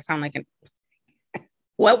my God, I sound like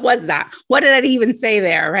what was that? What did I even say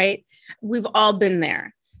there, right? We've all been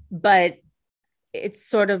there, but it's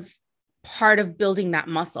sort of part of building that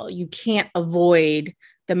muscle. You can't avoid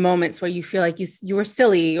the moments where you feel like you were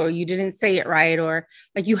silly, or you didn't say it right, or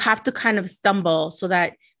like you have to kind of stumble so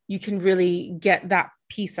that you can really get that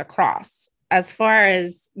piece across. As far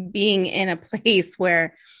as being in a place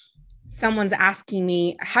where someone's asking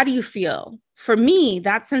me, how do you feel? For me,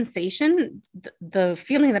 that sensation, the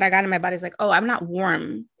feeling that I got in my body is like, oh, I'm not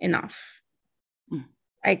warm enough.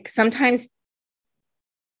 Like sometimes,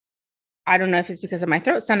 I don't know if it's because of my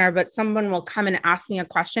throat center, but someone will come and ask me a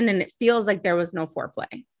question and it feels like there was no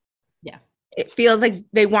foreplay. Yeah. It feels like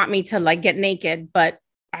they want me to like get naked, but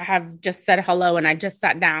I have just said hello and I just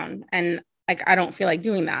sat down, and like, I don't feel like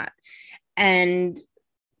doing that. And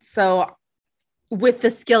so with the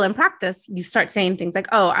skill and practice, you start saying things like,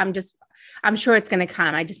 oh, I'm sure it's going to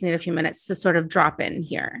come. I just need a few minutes to sort of drop in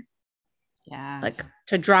here. Yeah. Like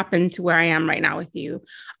to drop into where I am right now with you.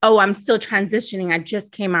 Oh, I'm still transitioning. I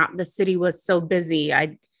just came out. The city was so busy.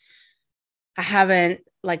 I haven't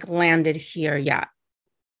like landed here yet.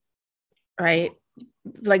 right?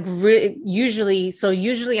 Like usually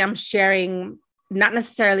I'm sharing not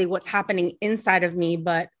necessarily what's happening inside of me,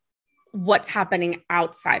 but what's happening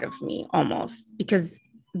outside of me almost, because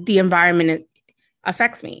the environment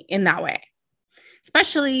affects me in that way.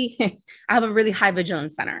 Especially, I have a really high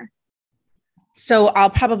vigilance center. So I'll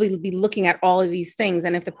probably be looking at all of these things.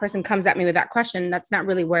 And if the person comes at me with that question, that's not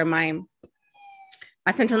really where my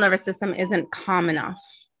central nervous system isn't calm enough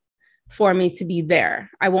for me to be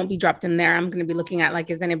there. I won't be dropped in there. I'm going to be looking at like,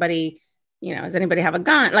 does anybody have a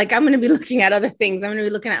gun? Like I'm going to be looking at other things. I'm going to be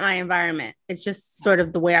looking at my environment. It's just sort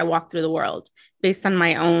of the way I walk through the world based on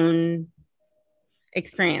my own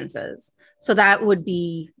experiences. So that would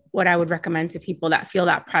be what I would recommend to people that feel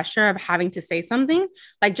that pressure of having to say something,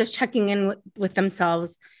 like just checking in with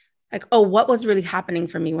themselves. Like, oh, what was really happening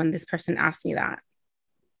for me when this person asked me that?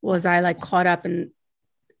 Was I like caught up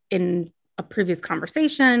in a previous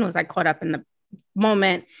conversation? Was I caught up in the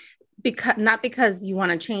moment? Because not because you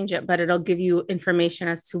want to change it, but it'll give you information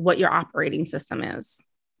as to what your operating system is.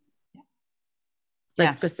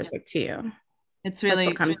 Like specific to you. It's really, that's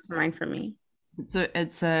what comes to mind for me.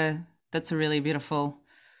 That's a really beautiful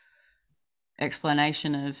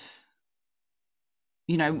explanation of,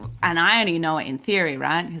 and I only know it in theory,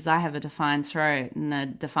 right? Because I have a defined throat and a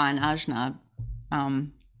defined ajna.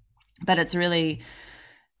 But it's really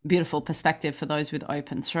beautiful perspective for those with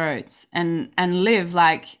open throats, and live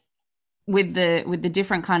like with the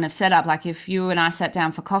different kind of setup. Like if you and I sat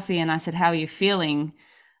down for coffee and I said, how are you feeling?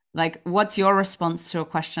 Like, what's your response to a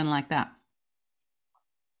question like that?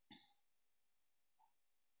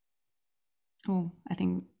 Oh, I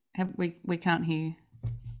think we can't hear you.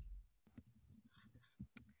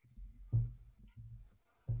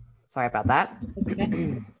 Sorry about that.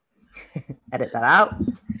 Edit that out.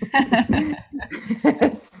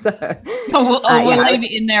 We'll leave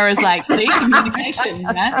it in there as like, see, communication,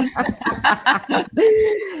 man.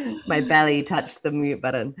 My belly touched the mute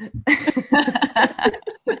button.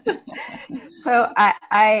 So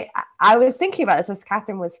I was thinking about this as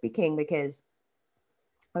Catherine was speaking, because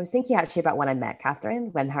I was thinking actually about when I met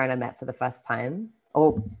Catherine, when her and I met for the first time,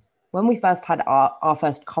 or when we first had our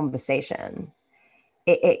first conversation.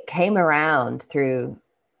 It came around through,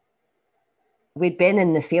 we'd been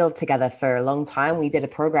in the field together for a long time. We did a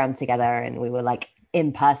program together and we were like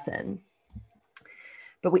in person.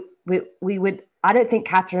 But we would, I don't think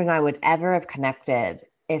Catherine and I would ever have connected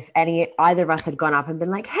if either of us had gone up and been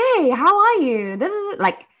like, hey, how are you?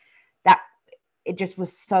 Like that, it just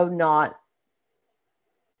was so not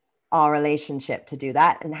our relationship to do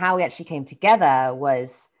that. And how we actually came together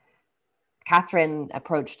was Catherine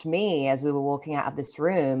approached me as we were walking out of this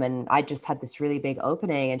room, and I just had this really big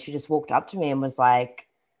opening, and she just walked up to me and was like,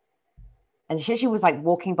 and she was like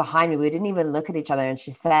walking behind me. We didn't even look at each other. And she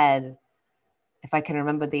said, if I can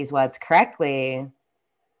remember these words correctly,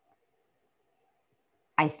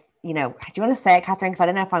 do you want to say it, Catherine? Because I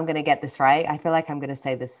don't know if I'm going to get this right. I feel like I'm going to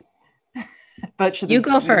say this. You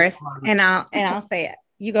go first, and I'll say it.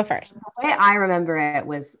 You go first. The way I remember it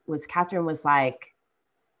was Catherine was like,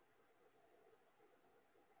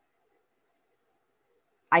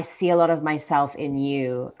 I see a lot of myself in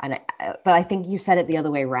you. But I think you said it the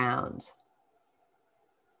other way around.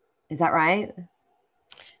 Is that right?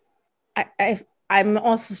 I'm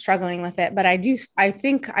also struggling with it, but I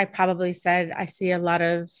think I probably said, I see a lot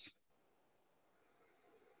of,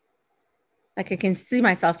 like, I can see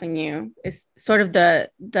myself in you. It's sort of the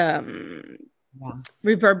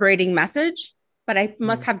reverberating message, but I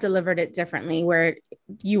must have delivered it differently, where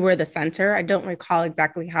you were the center. I don't recall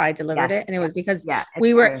exactly how I delivered it. And it was because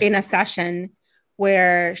we were in a session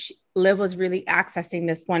where Liv was really accessing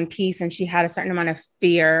this one piece, and she had a certain amount of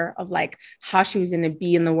fear of like how she was going to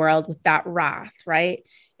be in the world with that wrath. Right.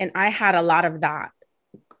 And I had a lot of that.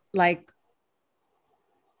 Like,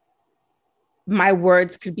 my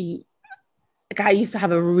words could be like, I used to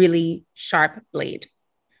have a really sharp blade.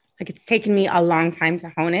 Like, it's taken me a long time to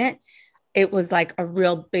hone it. It was like a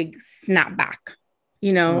real big snapback,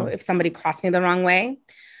 if somebody crossed me the wrong way.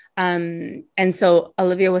 And so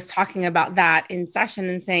Olivia was talking about that in session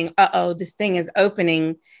and saying, this thing is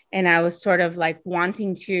opening. And I was sort of like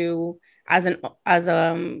wanting to, as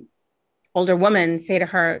a older woman, say to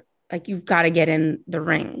her, like, you've got to get in the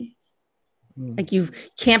ring. Like, you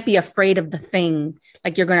can't be afraid of the thing.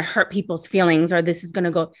 Like, you're going to hurt people's feelings, or this is going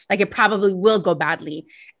to go, like, it probably will go badly,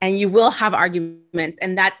 and you will have arguments,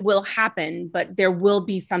 and that will happen, but there will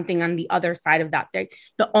be something on the other side of that.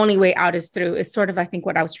 The only way out is through, is sort of, I think,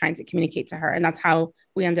 what I was trying to communicate to her. And that's how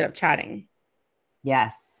we ended up chatting.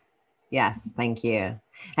 Yes. Thank you.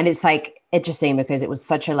 And it's like, interesting because it was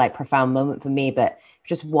such a like profound moment for me, but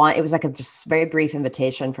it was like a just very brief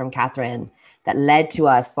invitation from Catherine that led to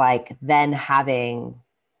us like then having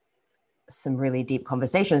some really deep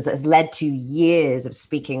conversations that has led to years of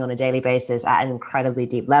speaking on a daily basis at an incredibly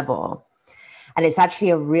deep level. And it's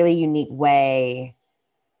actually a really unique way.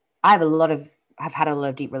 I've had a lot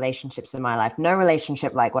of deep relationships in my life. No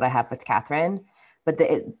relationship like what I have with Catherine, but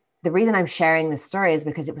the reason I'm sharing this story is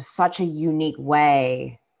because it was such a unique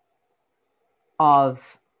way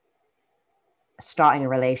of starting a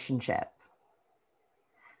relationship.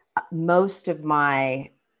 Most of my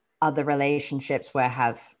other relationships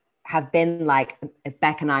have been like, if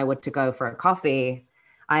Beck and I were to go for a coffee,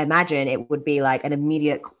 I imagine it would be like an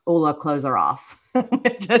immediate, all our clothes are off.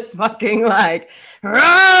 Just fucking like,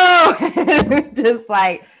 just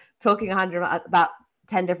like talking about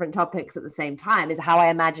 10 different topics at the same time is how I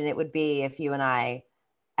imagine it would be if you and I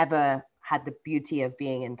ever had the beauty of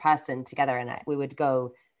being in person together, and we would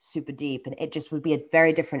go super deep, and it just would be a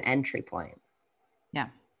very different entry point.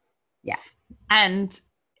 Yeah. And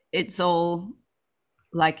it's all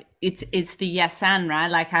like, it's the yes and, right?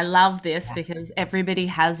 Like, I love this because everybody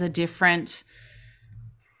has a different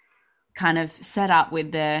kind of setup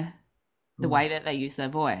with the way that they use their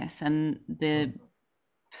voice. And the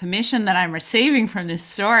permission that I'm receiving from this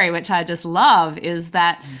story, which I just love, is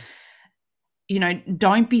that you know,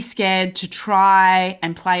 don't be scared to try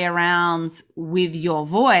and play around with your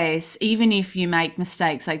voice, even if you make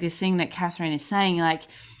mistakes. Like this thing that Catherine is saying, like,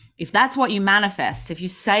 if that's what you manifest, if you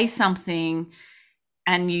say something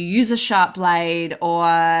and you use a sharp blade,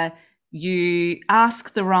 or you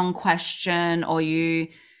ask the wrong question, or you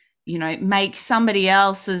know, make somebody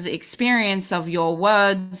else's experience of your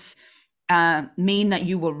words mean that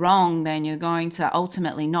you were wrong, then you're going to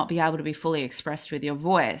ultimately not be able to be fully expressed with your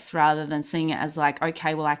voice, rather than seeing it as like,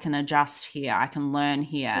 okay, well, I can adjust here, I can learn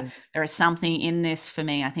here. There is something in this for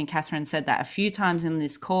me. I think Catherine said that a few times in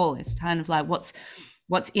this call. It's kind of like, what's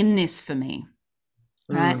in this for me,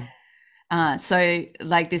 right? So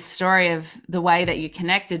like this story of the way that you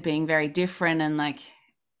connected being very different, and like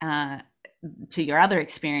to your other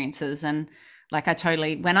experiences. And like,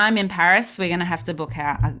 when I'm in Paris, we're going to have to book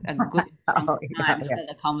out a good time for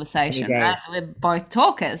the conversation, right? We're both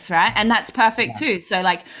talkers, right? And that's perfect too. So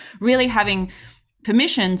like really having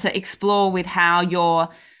permission to explore with how your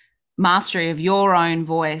mastery of your own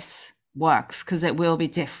voice works, because it will be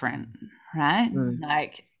different, right?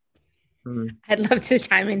 Like, I'd love to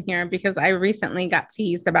chime in here because I recently got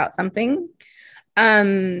teased about something.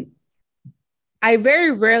 I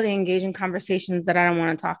very rarely engage in conversations that I don't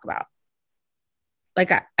want to talk about. Like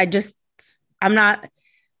I'm not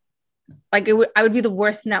like I would be the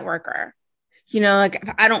worst networker, you know, like if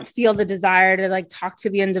I don't feel the desire to like talk to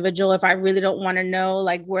the individual, if I really don't want to know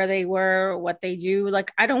like where they were, what they do, like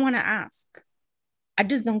I don't want to ask. I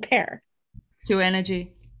just don't care. 2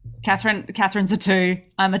 energy. Catherine's a 2.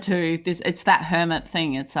 I'm a 2. It's that hermit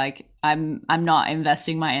thing. It's like I'm not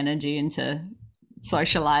investing my energy into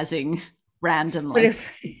socializing randomly.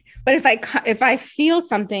 But if I feel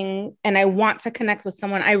something and I want to connect with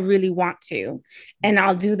someone, I really want to, and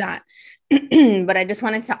I'll do that. But I just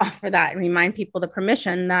wanted to offer that and remind people the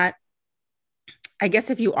permission that I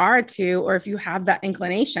guess if you are a 2, or if you have that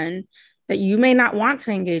inclination, that you may not want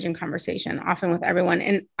to engage in conversation often with everyone.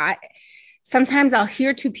 And sometimes I'll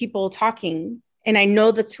hear 2 people talking and I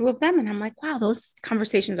know the 2 of them, and I'm like, wow, those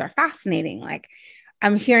conversations are fascinating. Like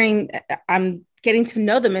I'm getting to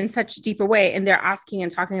know them in such a deeper way, and they're asking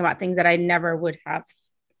and talking about things that I never would have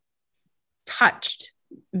touched,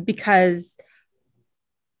 because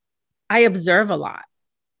I observe a lot.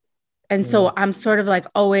 And so I'm sort of like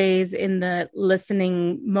always in the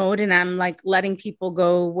listening mode, and I'm like letting people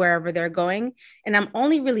go wherever they're going. And I'm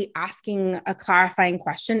only really asking a clarifying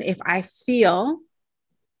question if I feel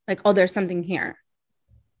like, oh, there's something here.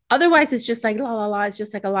 Otherwise, it's just like, la, la, la. It's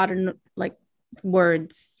just like a lot of like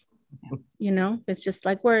words. You know, it's just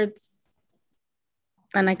like words,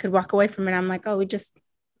 and I could walk away from it. I'm like, oh,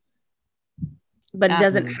 but it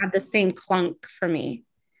doesn't have the same clunk for me.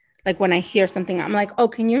 Like when I hear something, I'm like, oh,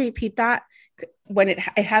 can you repeat that? When it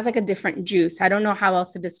has like a different juice. I don't know how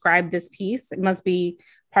else to describe this piece. It must be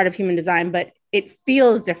part of human design, but it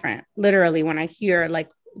feels different literally when I hear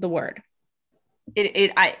like the word.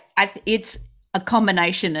 It's a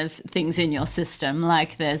combination of things in your system.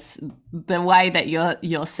 Like there's the way that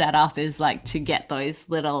you're set up is like to get those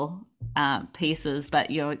little pieces,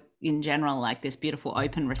 but you're in general like this beautiful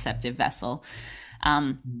open receptive vessel.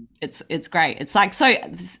 It's great. It's like, so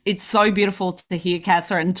it's so beautiful to hear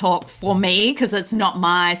Catherine talk for me, because it's not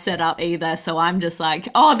my setup either. So I'm just like,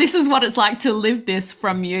 oh, this is what it's like to live this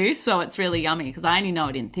from you. So it's really yummy, because I only know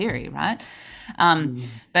it in theory, right?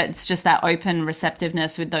 But it's just that open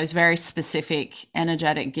receptiveness with those very specific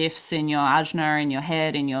energetic gifts in your ajna, in your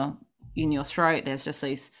head, in your throat. There's just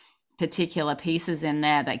these particular pieces in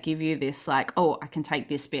there that give you this like, oh, I can take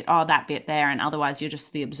this bit, oh, that bit there, and otherwise you're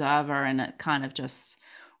just the observer and it kind of just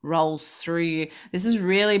rolls through you. This is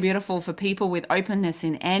really beautiful for people with openness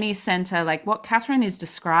in any center. Like what Catherine is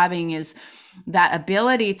describing is that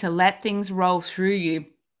ability to let things roll through you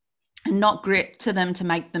and not grip to them to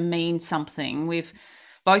make them mean something.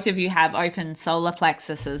 Both of you have open solar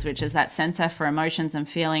plexuses, which is that center for emotions and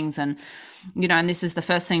feelings. And, and this is the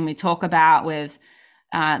first thing we talk about with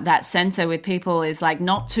that center with people, is like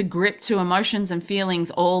not to grip to emotions and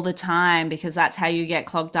feelings all the time, because that's how you get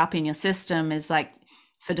clogged up in your system, is like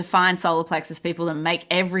for defined solar plexus people to make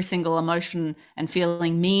every single emotion and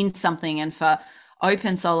feeling mean something, and for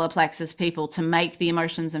open solar plexus people to make the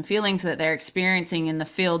emotions and feelings that they're experiencing in the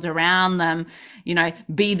field around them,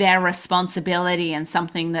 be their responsibility and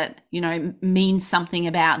something that, means something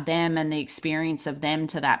about them and the experience of them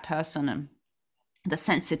to that person, and the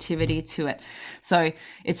sensitivity to it. So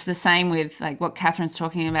it's the same with like what Catherine's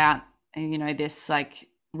talking about, this like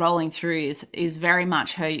rolling through is very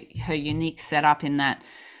much her unique setup, in that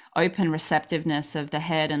open receptiveness of the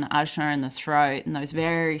head and the ajna and the throat, and those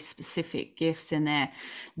very specific gifts in there.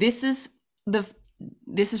 This is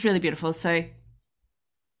really beautiful. So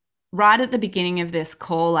right at the beginning of this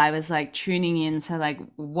call, I was like tuning into like,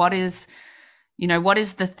 what is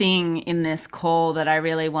the thing in this call that I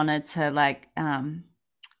really wanted to like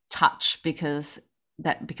touch, because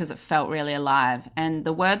it felt really alive. And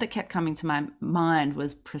the word that kept coming to my mind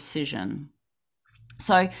was precision.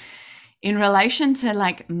 So in relation to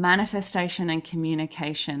like manifestation and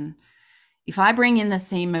communication, if I bring in the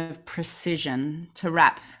theme of precision to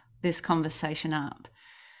wrap this conversation up,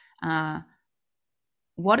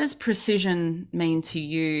 what does precision mean to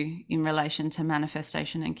you in relation to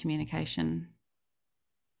manifestation and communication?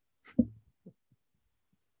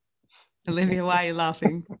 Olivia, why are you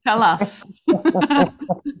laughing? Tell us. Oh,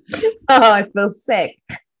 I feel sick.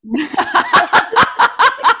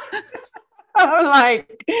 I'm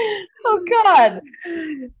like, oh God.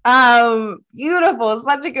 Beautiful.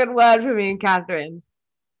 Such a good word for me and Catherine.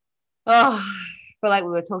 Oh, I feel like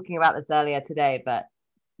we were talking about this earlier today, but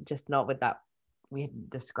just not with that. We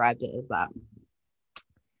had described it as that.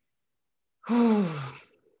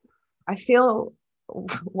 I feel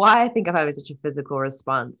why I think I'm having such a physical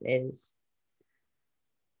response is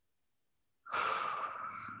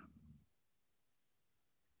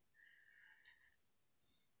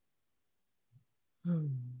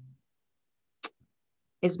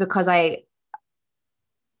is because I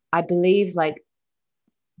believe like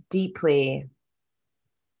deeply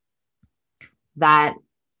that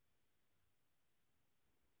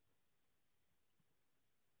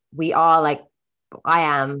we are like, I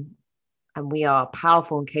am, and we are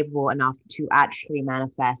powerful and capable enough to actually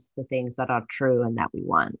manifest the things that are true and that we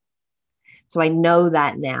want. So I know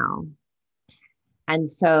that now. And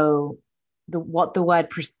so what the word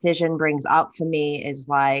precision brings up for me is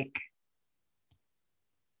like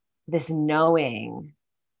this knowing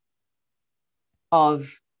of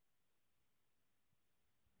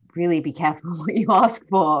really be careful what you ask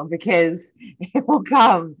for, because it will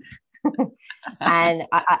come. And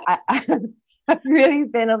I've really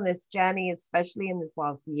been on this journey, especially in this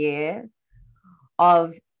last year,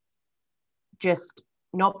 of just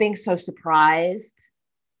not being so surprised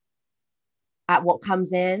at what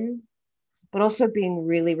comes in, but also being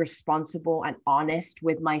really responsible and honest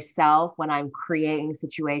with myself when I'm creating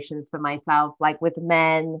situations for myself, like with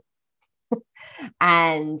men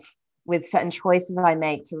and with certain choices I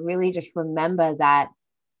make, to really just remember that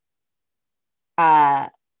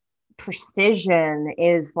precision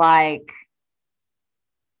is like,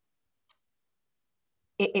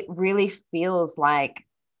 it really feels like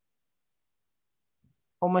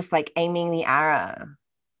almost like aiming the arrow,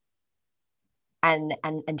 and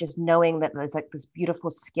just knowing that there's like this beautiful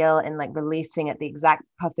skill in like releasing at the exact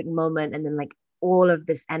perfect moment, and then like all of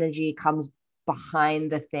this energy comes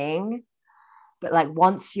behind the thing. But like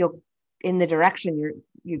once you're in the direction,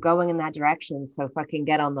 you're going in that direction, so fucking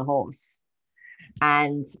get on the horse.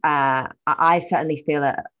 And I certainly feel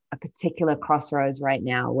a particular crossroads right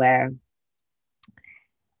now where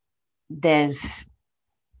there's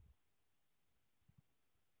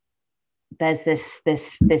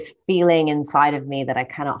this feeling inside of me that I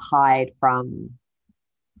cannot hide from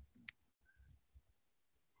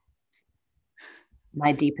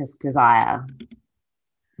my deepest desire.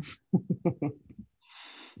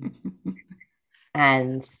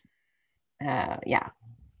 And yeah.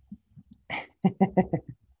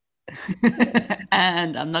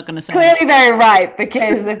 And I'm not going to say clearly very right,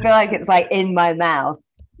 because I feel like it's like in my mouth.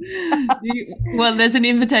 Well, there's an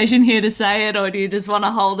invitation here to say it, or do you just want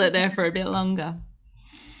to hold it there for a bit longer?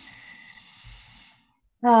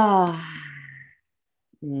 Ah.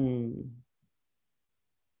 Mm.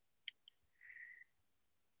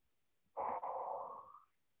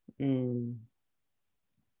 Mm.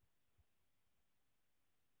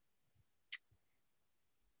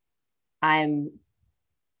 I'm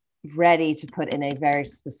ready to put in a very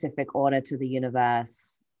specific order to the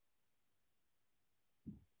universe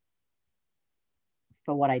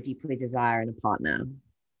for what I deeply desire in a partner.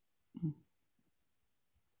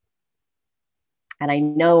 And I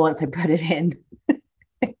know once I put it in,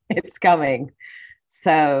 it's coming.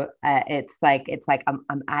 So it's like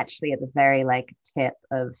I'm actually at the very like tip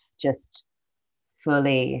of just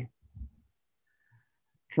fully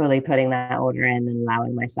putting that order in and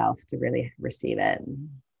allowing myself to really receive it.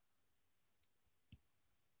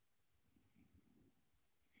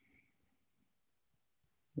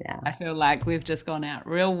 Yeah. I feel like we've just gone out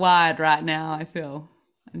real wide right now.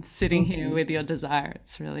 I'm sitting here with your desire.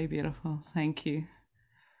 It's really beautiful. Thank you.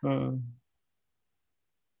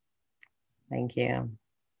 Thank you.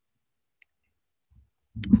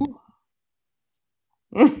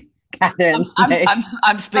 Catherine,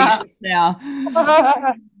 I'm speechless now.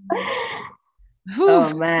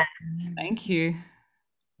 Oh man. Thank you.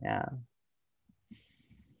 Yeah.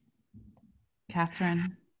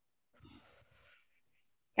 Catherine.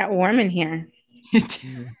 Got warm in here.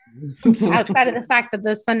 Outside of the fact that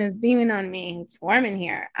the sun is beaming on me, it's warm in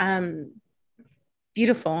here.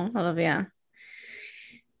 Beautiful, Olivia.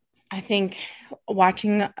 I think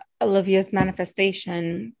watching Olivia's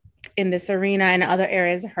manifestation in this arena and other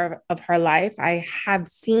areas of her life, I have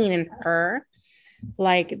seen in her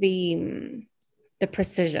like the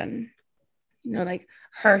precision, like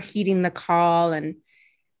her heeding the call, and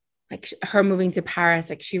like her moving to Paris,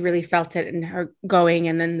 like she really felt it in her going,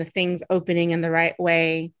 and then the things opening in the right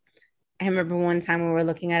way. I remember one time we were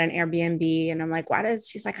looking at an Airbnb and I'm like,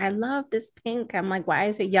 she's like, I love this pink. I'm like, why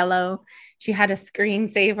is it yellow? She had a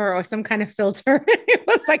screensaver or some kind of filter. It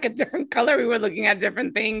was like a different color. We were looking at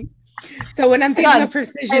different things. So when I'm thinking of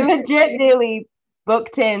precision, I legit nearly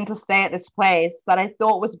booked in to stay at this place that I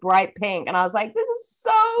thought was bright pink. And I was like, this is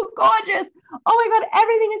so gorgeous. Oh my God,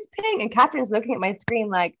 everything is pink. And Catherine's looking at my screen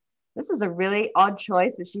like, this is a really odd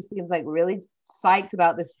choice, but she seems like really psyched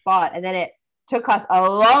about this spot. And then it took us a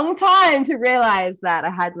long time to realize that I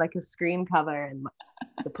had like a screen cover and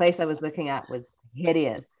the place I was looking at was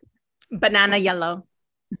hideous. Banana yellow,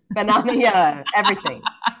 everything.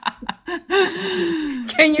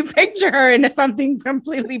 Can you picture her in something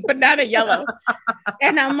completely banana yellow?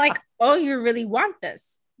 And I'm like, oh, you really want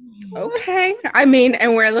this? Okay. I mean,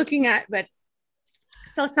 and we're looking at, but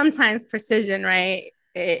so sometimes precision, right?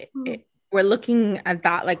 We're looking at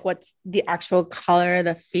that, like what's the actual color,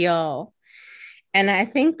 the feel. And I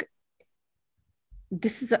think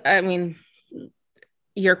this is, I mean,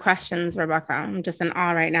 your questions, Rebecca, I'm just in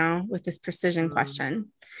awe right now with this precision question,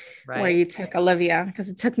 right, where you took Olivia, because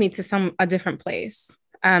it took me to a different place.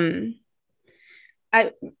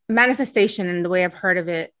 Manifestation, and the way I've heard of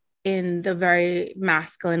it in the very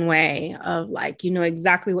masculine way of like, you know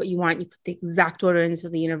exactly what you want, you put the exact order into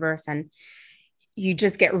the universe, and you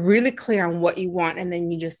just get really clear on what you want, and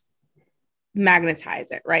then you just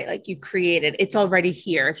magnetize it, right? Like you create it. It's already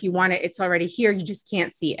here. If you want it, it's already here. You just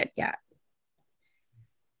can't see it yet.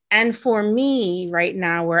 And for me right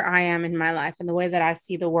now, where I am in my life and the way that I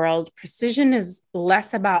see the world, precision is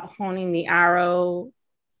less about honing the arrow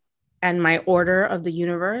and my order of the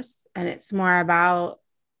universe. And it's more about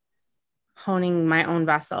honing my own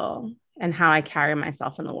vessel and how I carry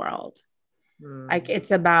myself in the world. Like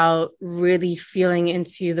it's about really feeling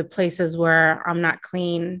into the places where I'm not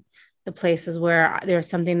clean, the places where there's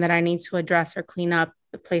something that I need to address or clean up,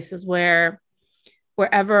 the places wherever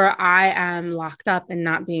I am locked up and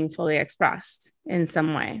not being fully expressed in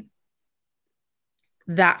some way.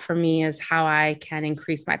 That for me is how I can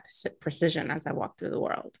increase my precision as I walk through the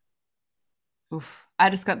world. Oof.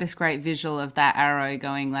 I just got this great visual of that arrow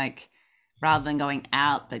going like, rather than going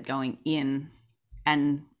out, but going in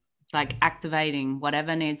and like activating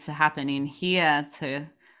whatever needs to happen in here to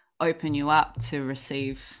open you up to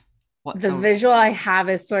receive what's the visual I have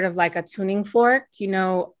is sort of like a tuning fork. You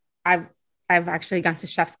know, I've actually gone to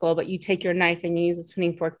chef school, but you take your knife and you use a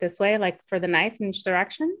tuning fork this way, like for the knife in each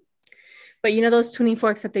direction. But you know those tuning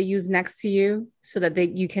forks that they use next to you so that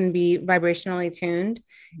you can be vibrationally tuned?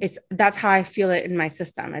 That's how I feel it in my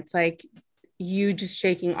system. It's like you just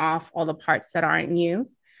shaking off all the parts that aren't you.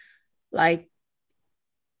 Like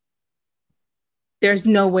there's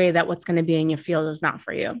no way that what's going to be in your field is not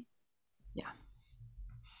for you. Yeah.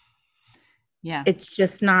 Yeah. It's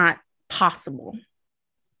just not possible.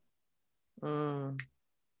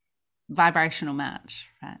 Vibrational match,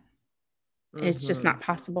 right? It's just not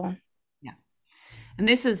possible. Yeah. And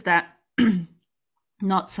this is that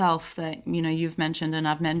not self that, you know, you've mentioned and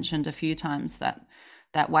I've mentioned a few times,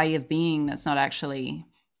 that way of being that's not actually,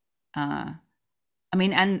 I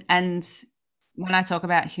mean, and when I talk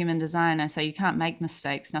about human design, I say you can't make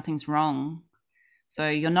mistakes, nothing's wrong. So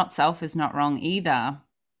your not self is not wrong either.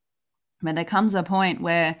 But there comes a point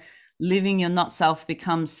where living your not self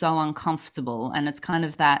becomes so uncomfortable, and it's kind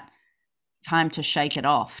of that time to shake it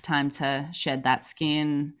off, time to shed that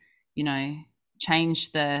skin, you know,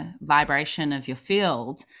 change the vibration of your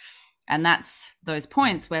field. And that's those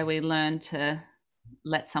points where we learn to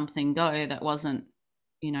let something go that wasn't,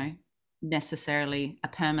 you know, necessarily a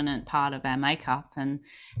permanent part of our makeup, and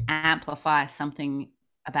amplify something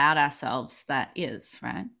about ourselves that is,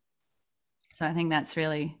 right? So I think that's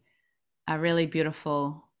really a really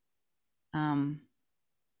beautiful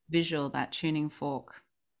visual, that tuning fork,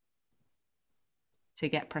 to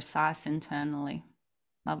get precise internally.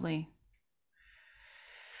 Lovely.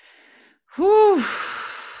 Whew.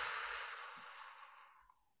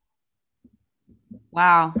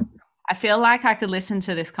 Wow. I feel like I could listen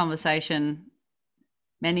to this conversation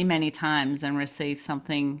many, many times and receive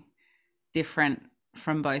something different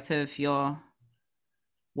from both of your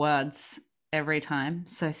words every time.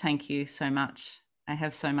 So thank you so much. I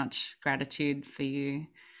have so much gratitude for you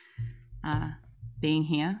being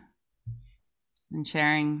here and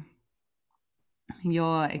sharing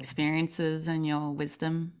your experiences and your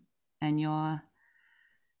wisdom and your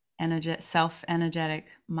self-energetic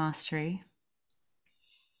mastery.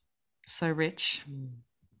 So rich.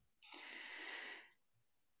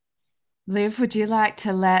 Liv, would you like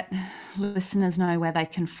to let listeners know where they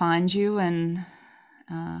can find you and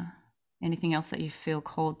anything else that you feel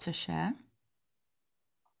called to share?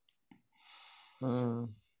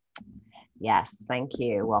 Yes, thank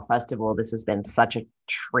you. Well, first of all, this has been such a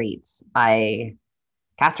treat. Catherine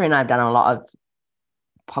and I have done a lot of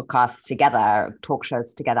podcasts together, talk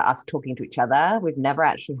shows together, us talking to each other. We've never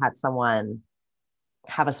actually had someone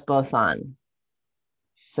have us both on.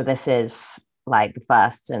 So this is like the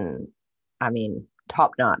first, and I mean,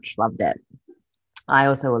 top notch, loved it. I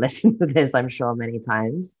also will listen to this, I'm sure, many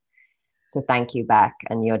times. So thank you, Beck,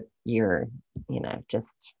 and you're you know,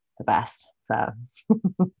 just the best. So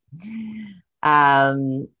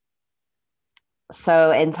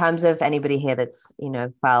so in terms of anybody here that's, you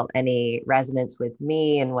know, felt any resonance with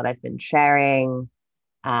me and what I've been sharing,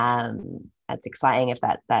 that's exciting if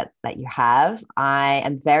that you have. I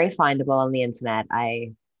am very findable on the internet.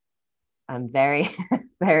 I'm very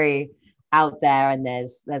very out there, and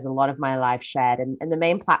there's a lot of my life shared, and the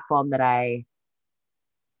main platform that I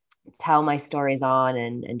tell my stories on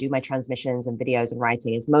and do my transmissions and videos and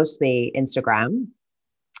writing is mostly Instagram.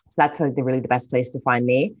 So that's like really the best place to find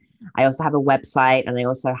me. I also have a website, and I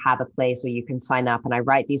also have a place where you can sign up, and I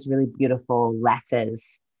write these really beautiful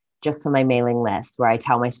letters just to my mailing list where I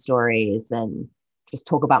tell my stories and just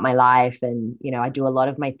talk about my life. And, you know, I do a lot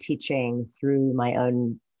of my teaching through my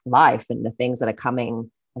own life and the things that are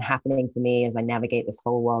coming and happening for me as I navigate this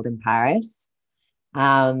whole world in Paris.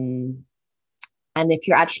 And if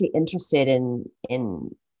you're actually interested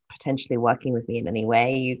in potentially working with me in any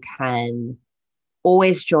way, you can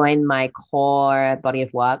always join my core body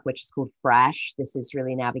of work, which is called Fresh. This is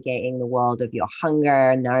really navigating the world of your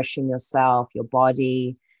hunger, nourishing yourself, your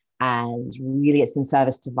body, and really it's in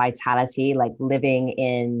service to vitality, like living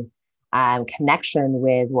in connection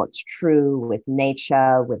with what's true, with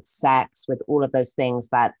nature, with sex, with all of those things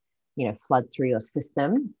that, you know, flood through your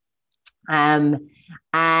system. And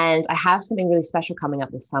I have something really special coming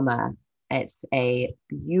up this summer. It's a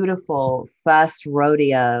beautiful first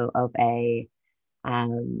rodeo of a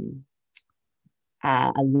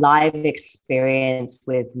live experience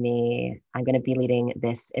with me. I'm going to be leading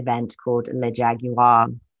this event called Le Jaguar.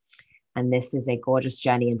 And this is a gorgeous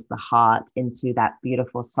journey into the heart, into that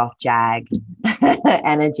beautiful soft jag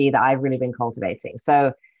energy that I've really been cultivating.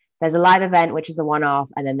 So there's a live event, which is a one-off,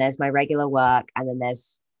 and then there's my regular work, and then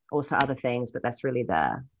there's also other things, but that's really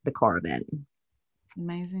the core of it.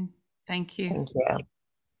 Amazing. Thank you. Thank you.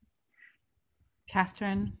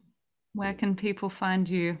 Catherine, where can people find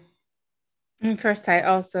you? And first, I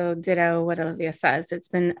also ditto what Olivia says. It's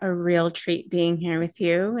been a real treat being here with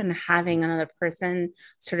you and having another person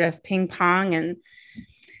sort of ping pong, and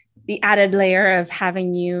the added layer of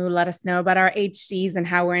having you let us know about our HDs and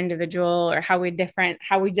how we're individual or how we're different,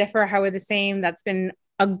 how we differ, how we're the same. That's been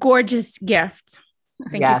a gorgeous gift.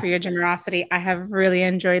 Thank you for your generosity. I have really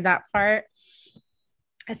enjoyed that part,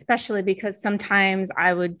 especially because sometimes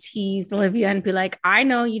I would tease Olivia and be like, I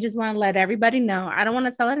know you just want to let everybody know. I don't want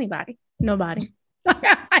to tell anybody, nobody.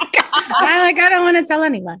 I don't want to tell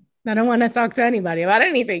anybody. I don't want to talk to anybody about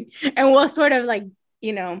anything. And we'll sort of like,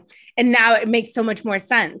 and now it makes so much more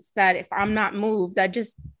sense that if I'm not moved,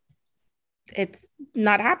 it's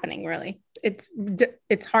not happening really.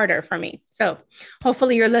 It's harder for me. So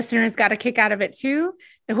hopefully your listeners got a kick out of it too.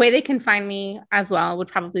 The way they can find me as well would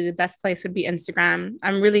probably the best place would be Instagram.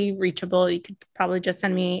 I'm really reachable. You could probably just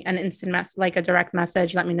send me an instant message, like a direct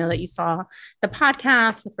message. Let me know that you saw the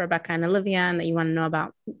podcast with Rebecca and Olivia and that you want to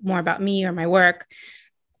know more about me or my work.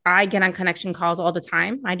 I get on connection calls all the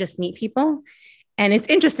time. I just meet people. And it's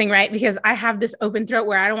interesting, right? Because I have this open throat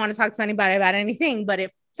where I don't want to talk to anybody about anything. But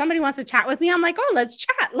if somebody wants to chat with me, I'm like, oh, let's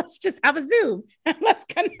chat. Let's just have a Zoom and let's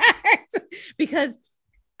connect, because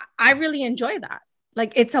I really enjoy that.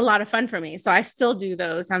 Like, it's a lot of fun for me. So I still do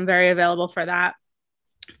those. I'm very available for that.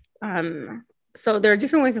 So there are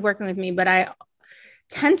different ways of working with me, but I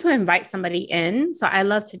tend to invite somebody in. So I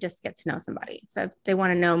love to just get to know somebody. So if they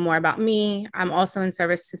want to know more about me, I'm also in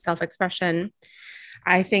service to self-expression.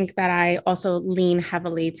 I think that I also lean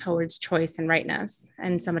heavily towards choice and rightness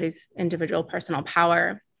and somebody's individual personal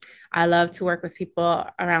power. I love to work with people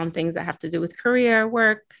around things that have to do with career,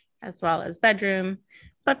 work, as well as bedroom,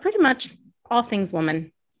 but pretty much all things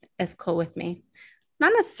woman is cool with me.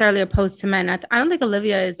 Not necessarily opposed to men. I don't think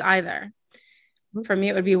Olivia is either. For me,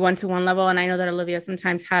 it would be one-to-one level. And I know that Olivia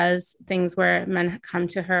sometimes has things where men come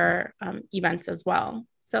to her events as well.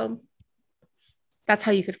 So that's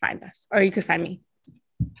how you could find us, or you could find me.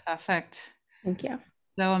 Perfect. Thank you.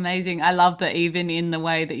 So amazing. I love that even in the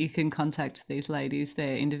way that you can contact these ladies,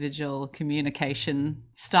 their individual communication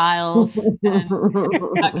styles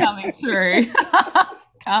are coming through.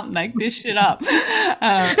 Can't make this shit up.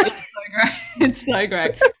 It's so great. It's so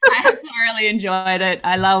great. I have thoroughly enjoyed it.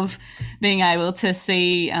 I love being able to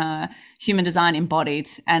see human design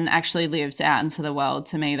embodied and actually lived out into the world.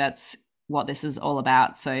 To me, that's what this is all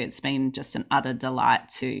about. So it's been just an utter delight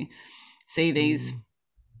to see these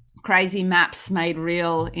crazy maps made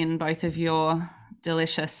real in both of your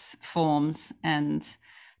delicious forms and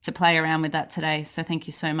to play around with that today. So thank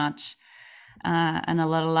you so much. And a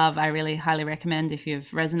lot of love. I really highly recommend, if you've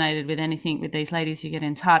resonated with anything with these ladies, you get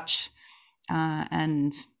in touch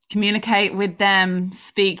and communicate with them,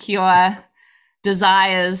 speak your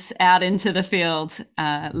desires out into the field.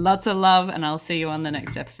 Lots of love, and I'll see you on the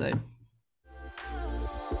next episode.